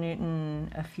Winsor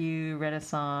Newton, a few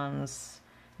Renaissance.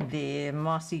 The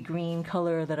mossy green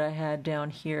color that I had down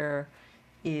here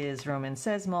is Roman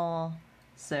Sesmal.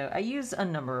 So I use a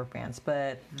number of brands,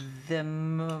 but the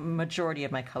majority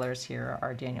of my colors here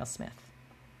are Daniel Smith.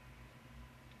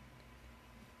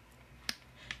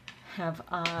 Have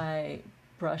I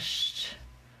brushed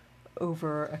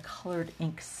over a colored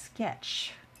ink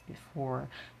sketch before?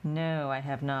 No, I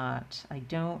have not. I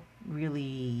don't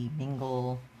really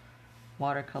mingle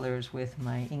watercolors with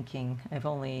my inking. I've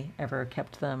only ever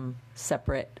kept them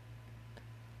separate.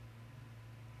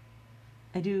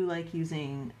 I do like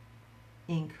using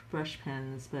ink brush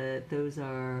pens, but those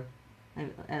are,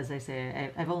 as I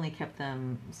say, I've only kept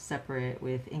them separate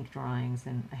with ink drawings,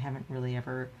 and I haven't really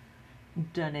ever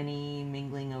done any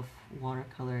mingling of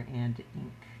watercolor and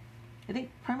ink. I think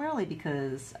primarily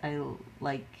because I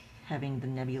like having the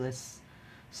nebulous,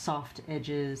 soft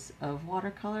edges of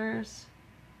watercolors.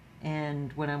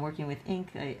 And when I'm working with ink,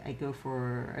 I go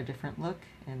for a different look,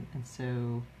 and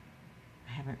so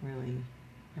I haven't really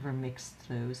ever mixed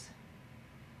those.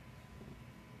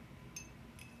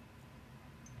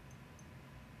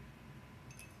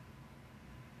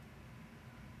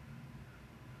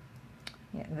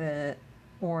 Yeah, the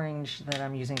orange that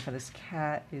I'm using for this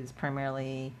cat is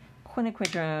primarily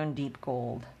quinacridone deep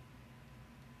gold.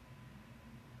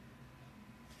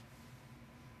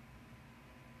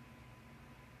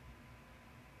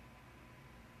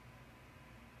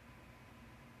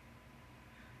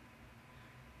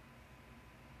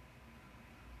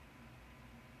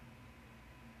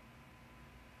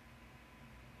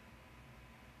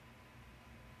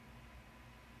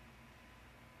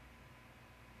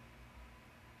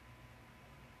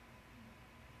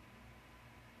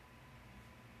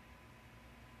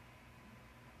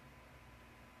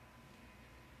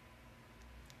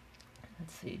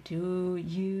 Let's see, do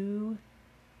you,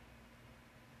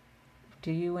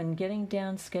 when getting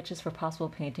down sketches for possible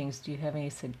paintings, do you have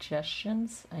any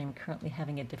suggestions? I am currently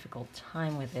having a difficult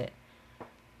time with it.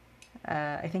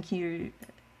 I think you,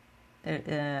 I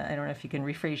don't know if you can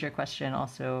rephrase your question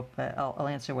also, but I'll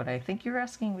answer what I think you're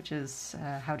asking, which is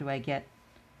how do I get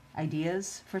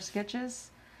ideas for sketches?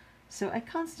 So I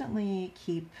constantly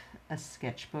keep a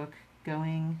sketchbook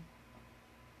going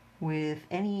with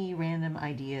any random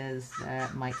ideas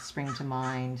that might spring to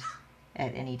mind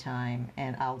at any time,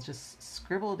 and I'll just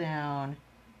scribble down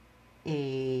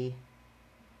a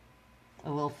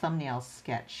little thumbnail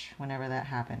sketch whenever that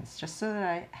happens, just so that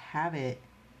I have it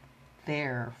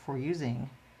there for using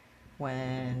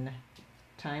when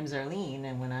times are lean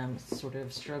and when I'm sort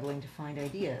of struggling to find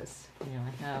ideas. You know,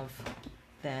 I have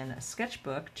then a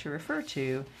sketchbook to refer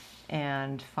to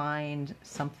and find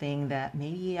something that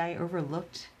maybe I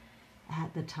overlooked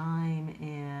at the time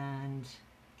and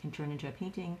can turn into a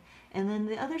painting. And then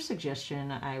the other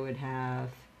suggestion I would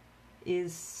have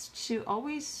is to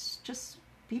always just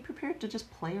be prepared to just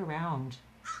play around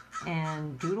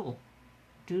and doodle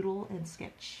and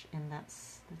sketch, and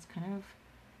that's kind of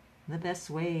the best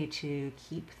way to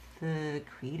keep the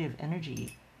creative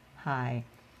energy high.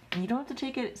 And you don't have to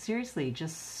take it seriously.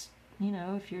 Just, you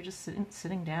know, if you're just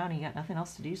sitting down and you got nothing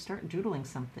else to do, start doodling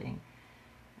something.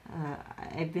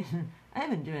 I've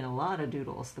been doing a lot of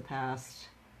doodles the past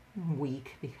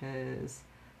week because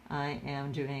I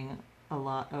am doing a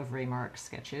lot of Raymark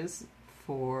sketches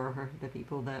for the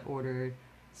people that ordered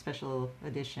special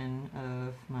edition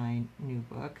of my new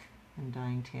book,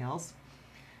 Undying Tales.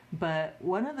 But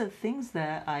one of the things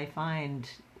that I find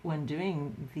when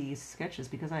doing these sketches,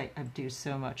 because I do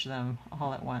so much of them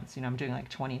all at once, you know, I'm doing like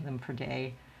 20 of them per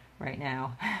day right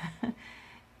now,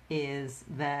 is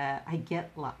that I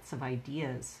get lots of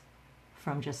ideas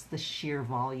from just the sheer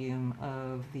volume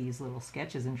of these little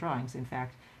sketches and drawings. In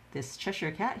fact, this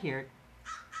Cheshire cat here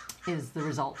is the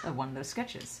result of one of those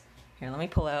sketches. Here, let me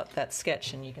pull out that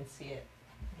sketch and you can see it.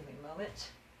 Give me a moment.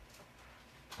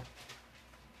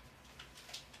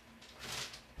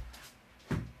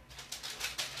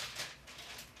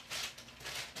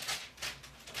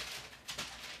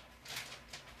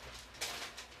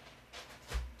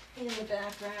 In the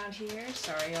background here,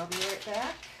 sorry, I'll be right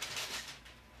back.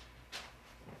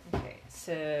 Okay,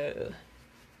 so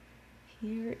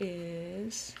here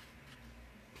is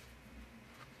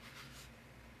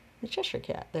the Cheshire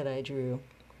cat that I drew.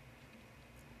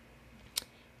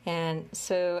 And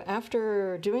so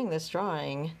after doing this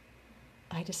drawing,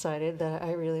 I decided that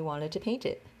I really wanted to paint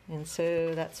it. And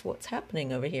so that's what's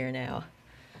happening over here now.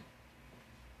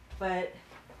 But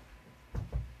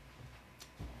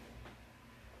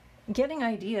getting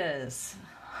ideas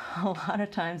a lot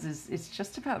of times it's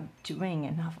just about doing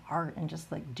enough art and just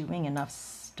like doing enough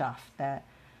stuff that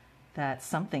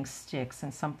something sticks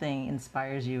and something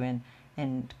inspires you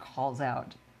and calls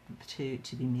out to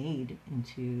be made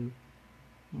into, you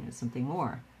know, something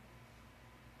more.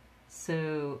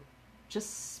 So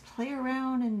just play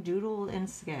around and doodle and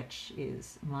sketch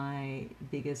is my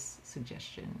biggest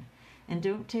suggestion. And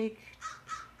don't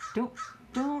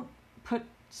put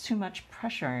too much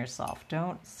pressure on yourself.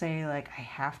 Don't say like, I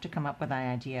have to come up with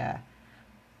an idea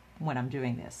when I'm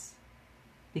doing this.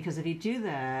 Because if you do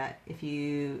that, if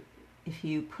you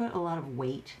put a lot of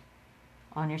weight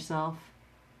on yourself,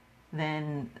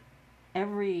 then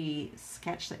every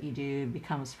sketch that you do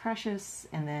becomes precious,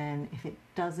 and then if it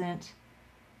doesn't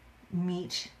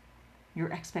meet your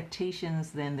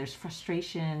expectations, then there's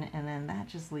frustration, and then that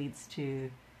just leads to,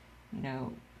 you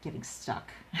know, getting stuck.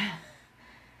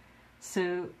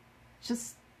 So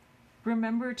just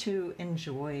remember to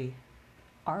enjoy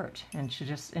art and to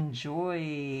just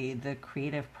enjoy the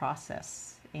creative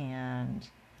process. And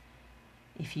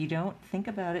if you don't think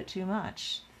about it too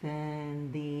much,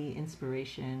 then the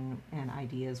inspiration and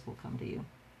ideas will come to you.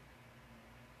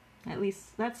 At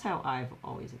least that's how I've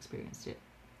always experienced it.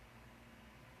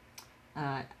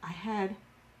 I had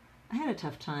a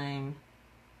tough time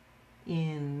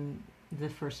in the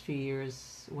first few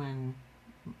years when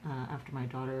after my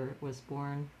daughter was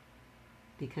born,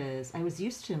 because I was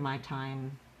used to my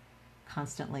time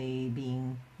constantly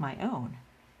being my own,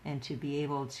 and to be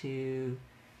able to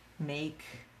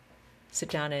sit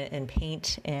down and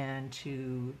paint and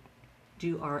to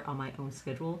do art on my own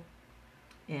schedule.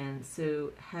 And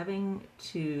so having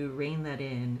to rein that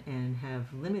in and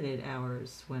have limited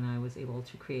hours when I was able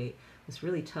to create was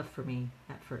really tough for me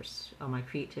at first on my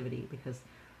creativity, because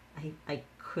I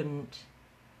couldn't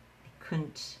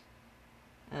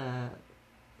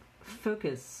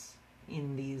focus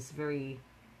in these very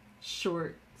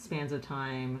short spans of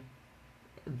time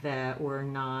that were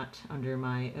not under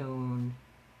my own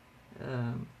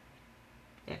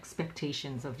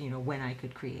expectations of when I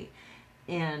could create.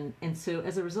 And so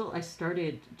as a result, I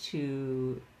started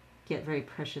to get very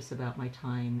precious about my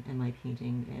time and my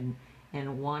painting,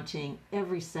 and wanting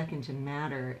every second to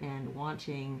matter, and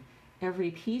wanting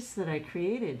every piece that I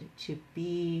created to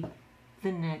be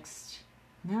the next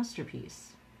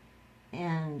masterpiece.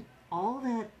 And all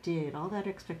that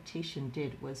expectation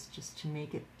did was just to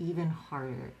make it even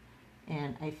harder.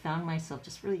 And I found myself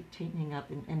just really tightening up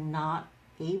and not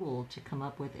able to come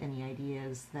up with any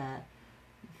ideas that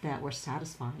were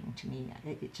satisfying to me.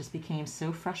 It just became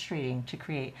so frustrating to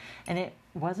create. And it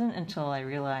wasn't until I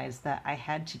realized that I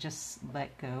had to just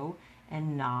let go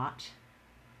and not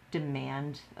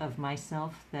demand of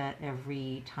myself that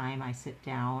every time I sit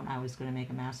down I was going to make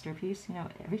a masterpiece.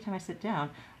 Every time I sit down,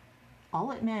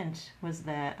 all it meant was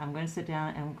that I'm going to sit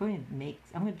down and I'm going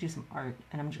to do some art,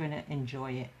 and I'm just going to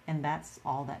enjoy it, and that's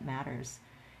all that matters.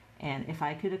 And if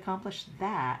I could accomplish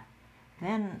that,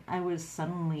 then I was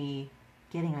suddenly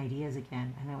getting ideas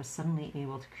again, and I was suddenly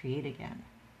able to create again.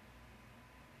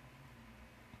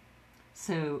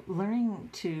 So learning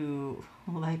to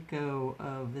let go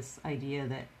of this idea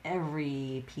that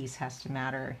every piece has to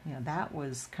matter, that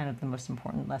was kind of the most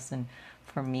important lesson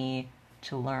for me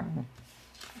to learn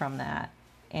from that.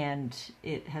 And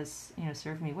it has,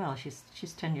 served me well.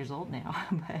 She's 10 years old now,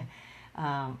 but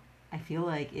I feel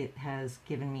like it has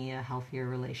given me a healthier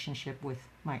relationship with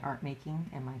my art making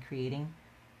and my creating,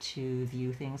 to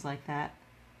view things like that,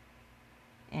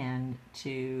 and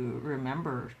to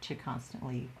remember to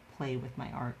constantly play with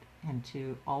my art, and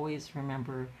to always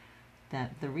remember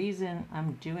that the reason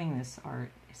I'm doing this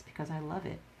art is because I love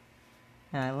it.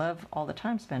 And I love all the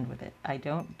time spent with it. I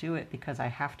don't do it because I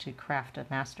have to craft a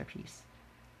masterpiece.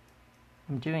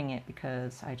 I'm doing it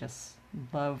because I just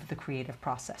love the creative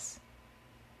process.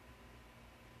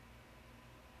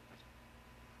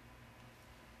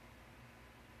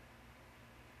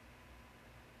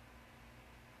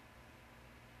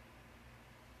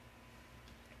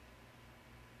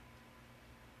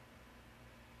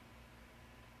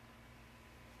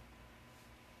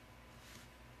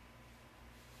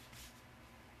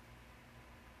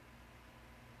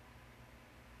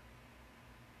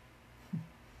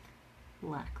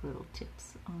 Black little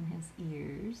tips on his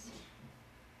ears.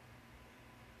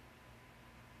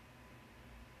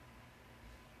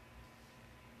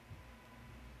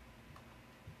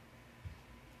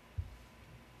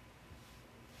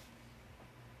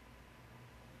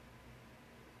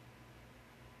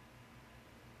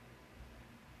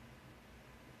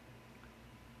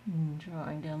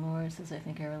 Drawing down Laura says, I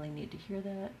think I really need to hear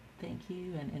that. Thank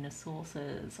you. And Inna Soul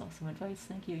says, awesome advice.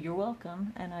 Thank you. You're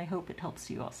welcome. And I hope it helps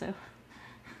you also.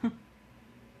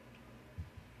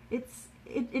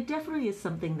 It definitely is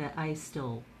something that I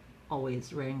still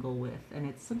always wrangle with, and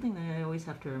it's something that I always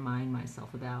have to remind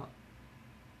myself about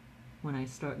when I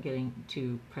start getting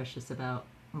too precious about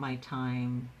my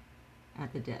time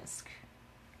at the desk.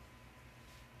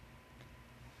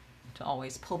 To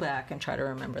always pull back and try to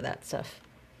remember that stuff.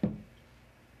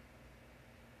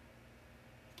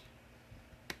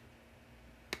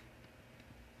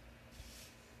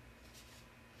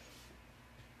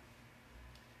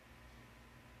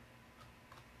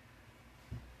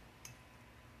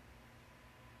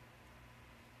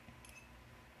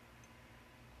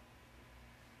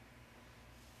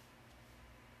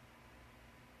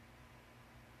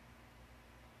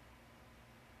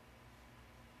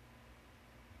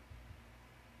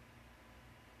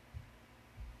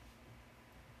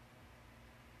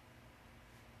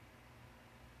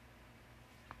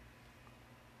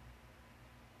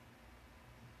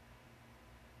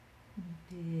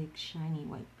 big shiny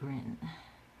white grin.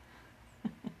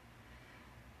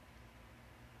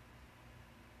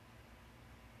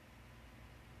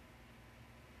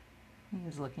 He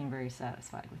is looking very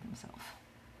satisfied with himself.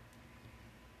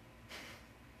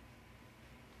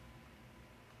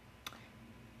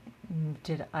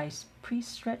 Did I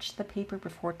pre-stretch the paper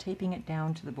before taping it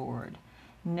down to the board?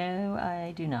 No,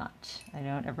 I do not. I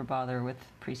don't ever bother with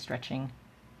pre-stretching.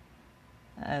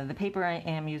 The paper I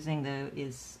am using, though,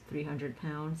 is 300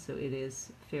 pounds, so it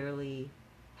is fairly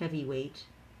heavyweight.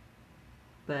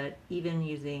 But even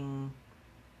using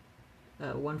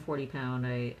 140 pound,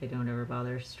 I don't ever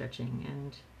bother stretching.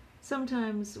 And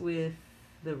sometimes with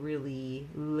the really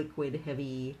liquid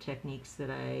heavy techniques that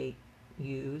I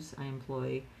use, I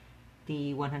employ,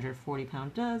 the 140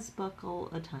 pound does buckle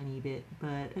a tiny bit,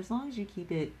 but as long as you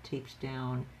keep it taped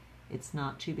down, it's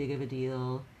not too big of a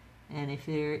deal. And if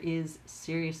there is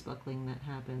serious buckling that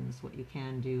happens, what you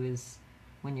can do is,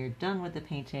 when you're done with the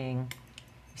painting,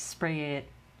 spray it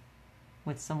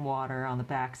with some water on the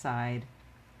backside,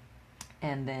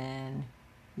 and then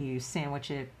you sandwich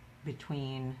it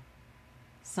between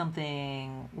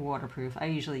something waterproof. I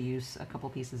usually use a couple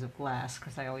pieces of glass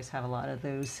because I always have a lot of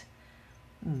those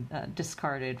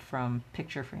discarded from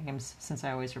picture frames, since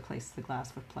I always replace the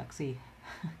glass with plexi.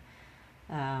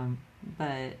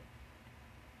 But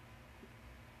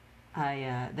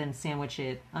I then sandwich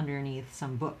it underneath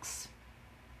some books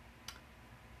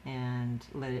and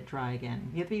let it dry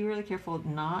again. You have to be really careful,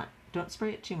 don't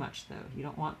spray it too much though. You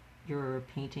don't want your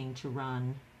painting to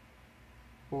run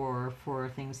or for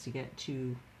things to get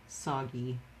too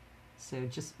soggy. So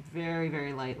just very,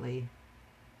 very lightly.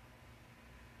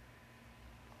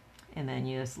 And then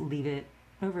you just leave it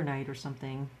overnight or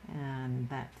something, and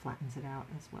that flattens it out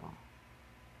as well.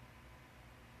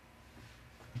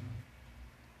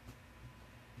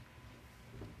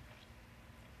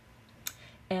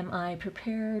 Am I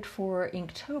prepared for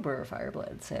Inktober?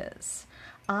 Fireblood says.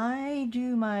 I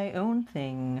do my own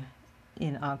thing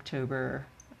in October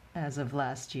as of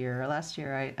last year. Last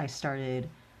year I started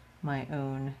my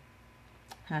own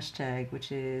hashtag,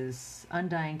 which is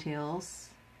Undying Tales.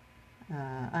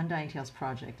 Undying Tales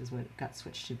Project is what got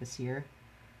switched to this year.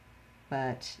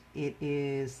 But it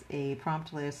is a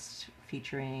prompt list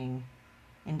featuring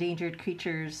endangered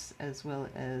creatures as well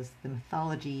as the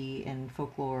mythology and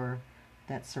folklore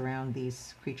that surround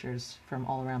these creatures from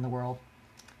all around the world.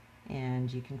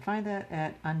 And you can find that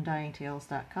at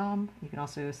undyingtales.com. You can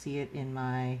also see it in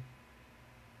my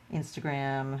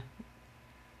Instagram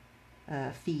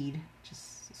feed.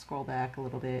 Just scroll back a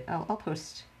little bit. I'll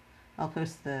post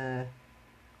the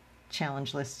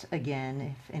challenge list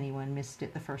again if anyone missed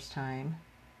it the first time.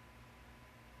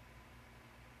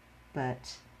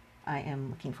 But I am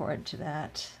looking forward to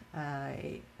that.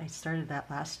 I started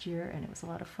that last year and it was a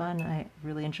lot of fun. I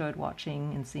really enjoyed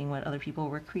watching and seeing what other people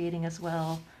were creating as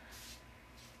well.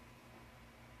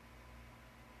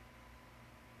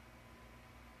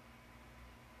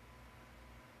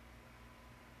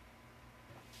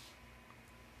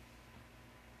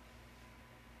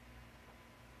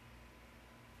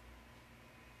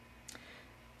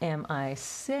 Am I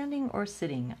standing or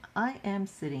sitting? I am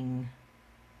sitting.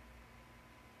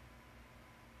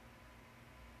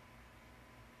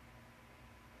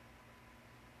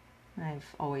 I've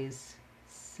always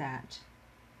sat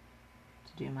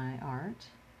to do my art.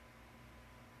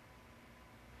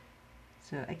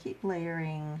 So I keep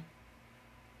layering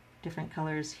different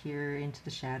colors here into the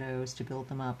shadows to build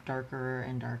them up darker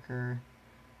and darker.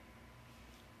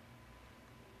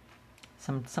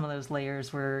 Some of those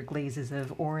layers were glazes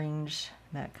of orange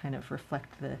that kind of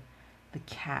reflect the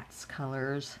cat's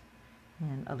colors,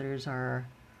 and others are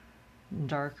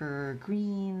darker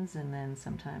greens, and then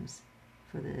sometimes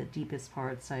for the deepest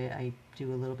parts I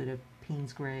do a little bit of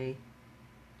Payne's gray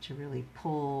to really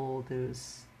pull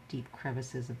those deep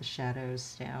crevices of the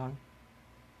shadows down.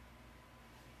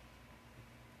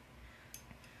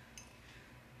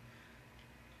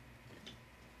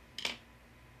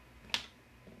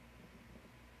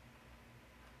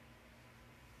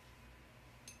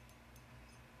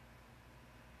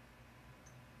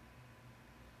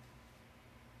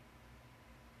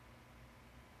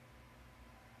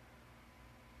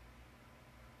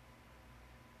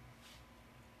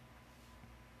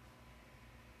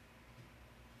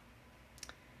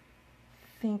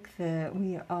 I think that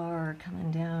we are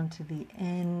coming down to the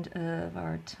end of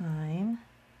our time.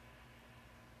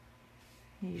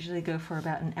 I usually go for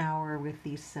about an hour with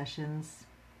these sessions,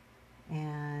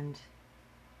 and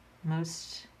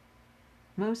most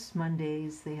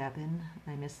Mondays they happen.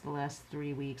 I missed the last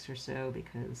 3 weeks or so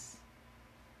because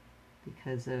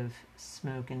of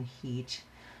smoke and heat.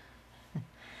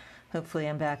 hopefully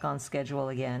I'm back on schedule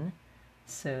again,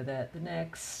 so that the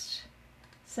next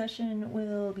session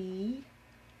will be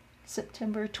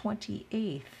September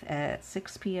 28th at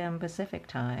 6 p.m. Pacific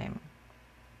time.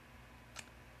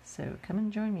 So come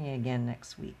and join me again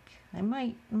next week. I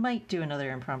might do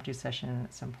another impromptu session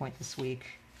at some point this week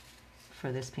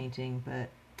for this painting, but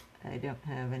I don't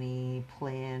have any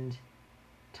planned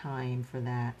time for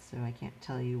that, so I can't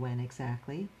tell you when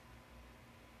exactly.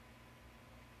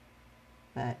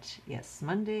 But yes,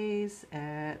 Mondays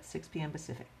at 6 p.m.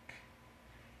 Pacific.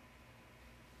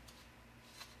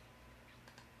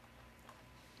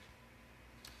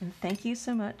 And thank you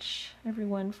so much,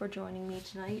 everyone, for joining me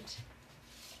tonight.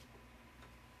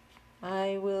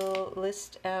 I will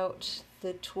list out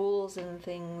the tools and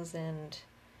things and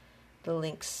the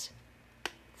links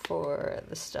for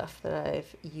the stuff that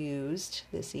I've used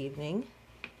this evening.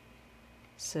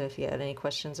 So if you had any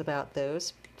questions about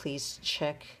those, please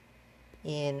check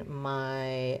in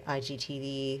my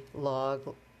IGTV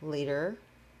log later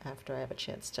after I have a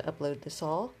chance to upload this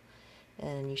all,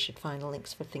 and you should find the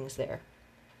links for things there.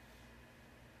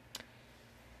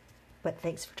 But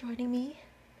thanks for joining me,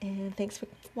 and thanks for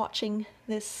watching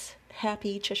this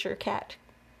happy Cheshire cat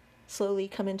slowly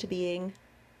come into being,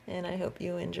 and I hope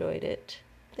you enjoyed it.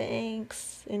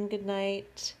 Thanks, and good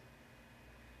night.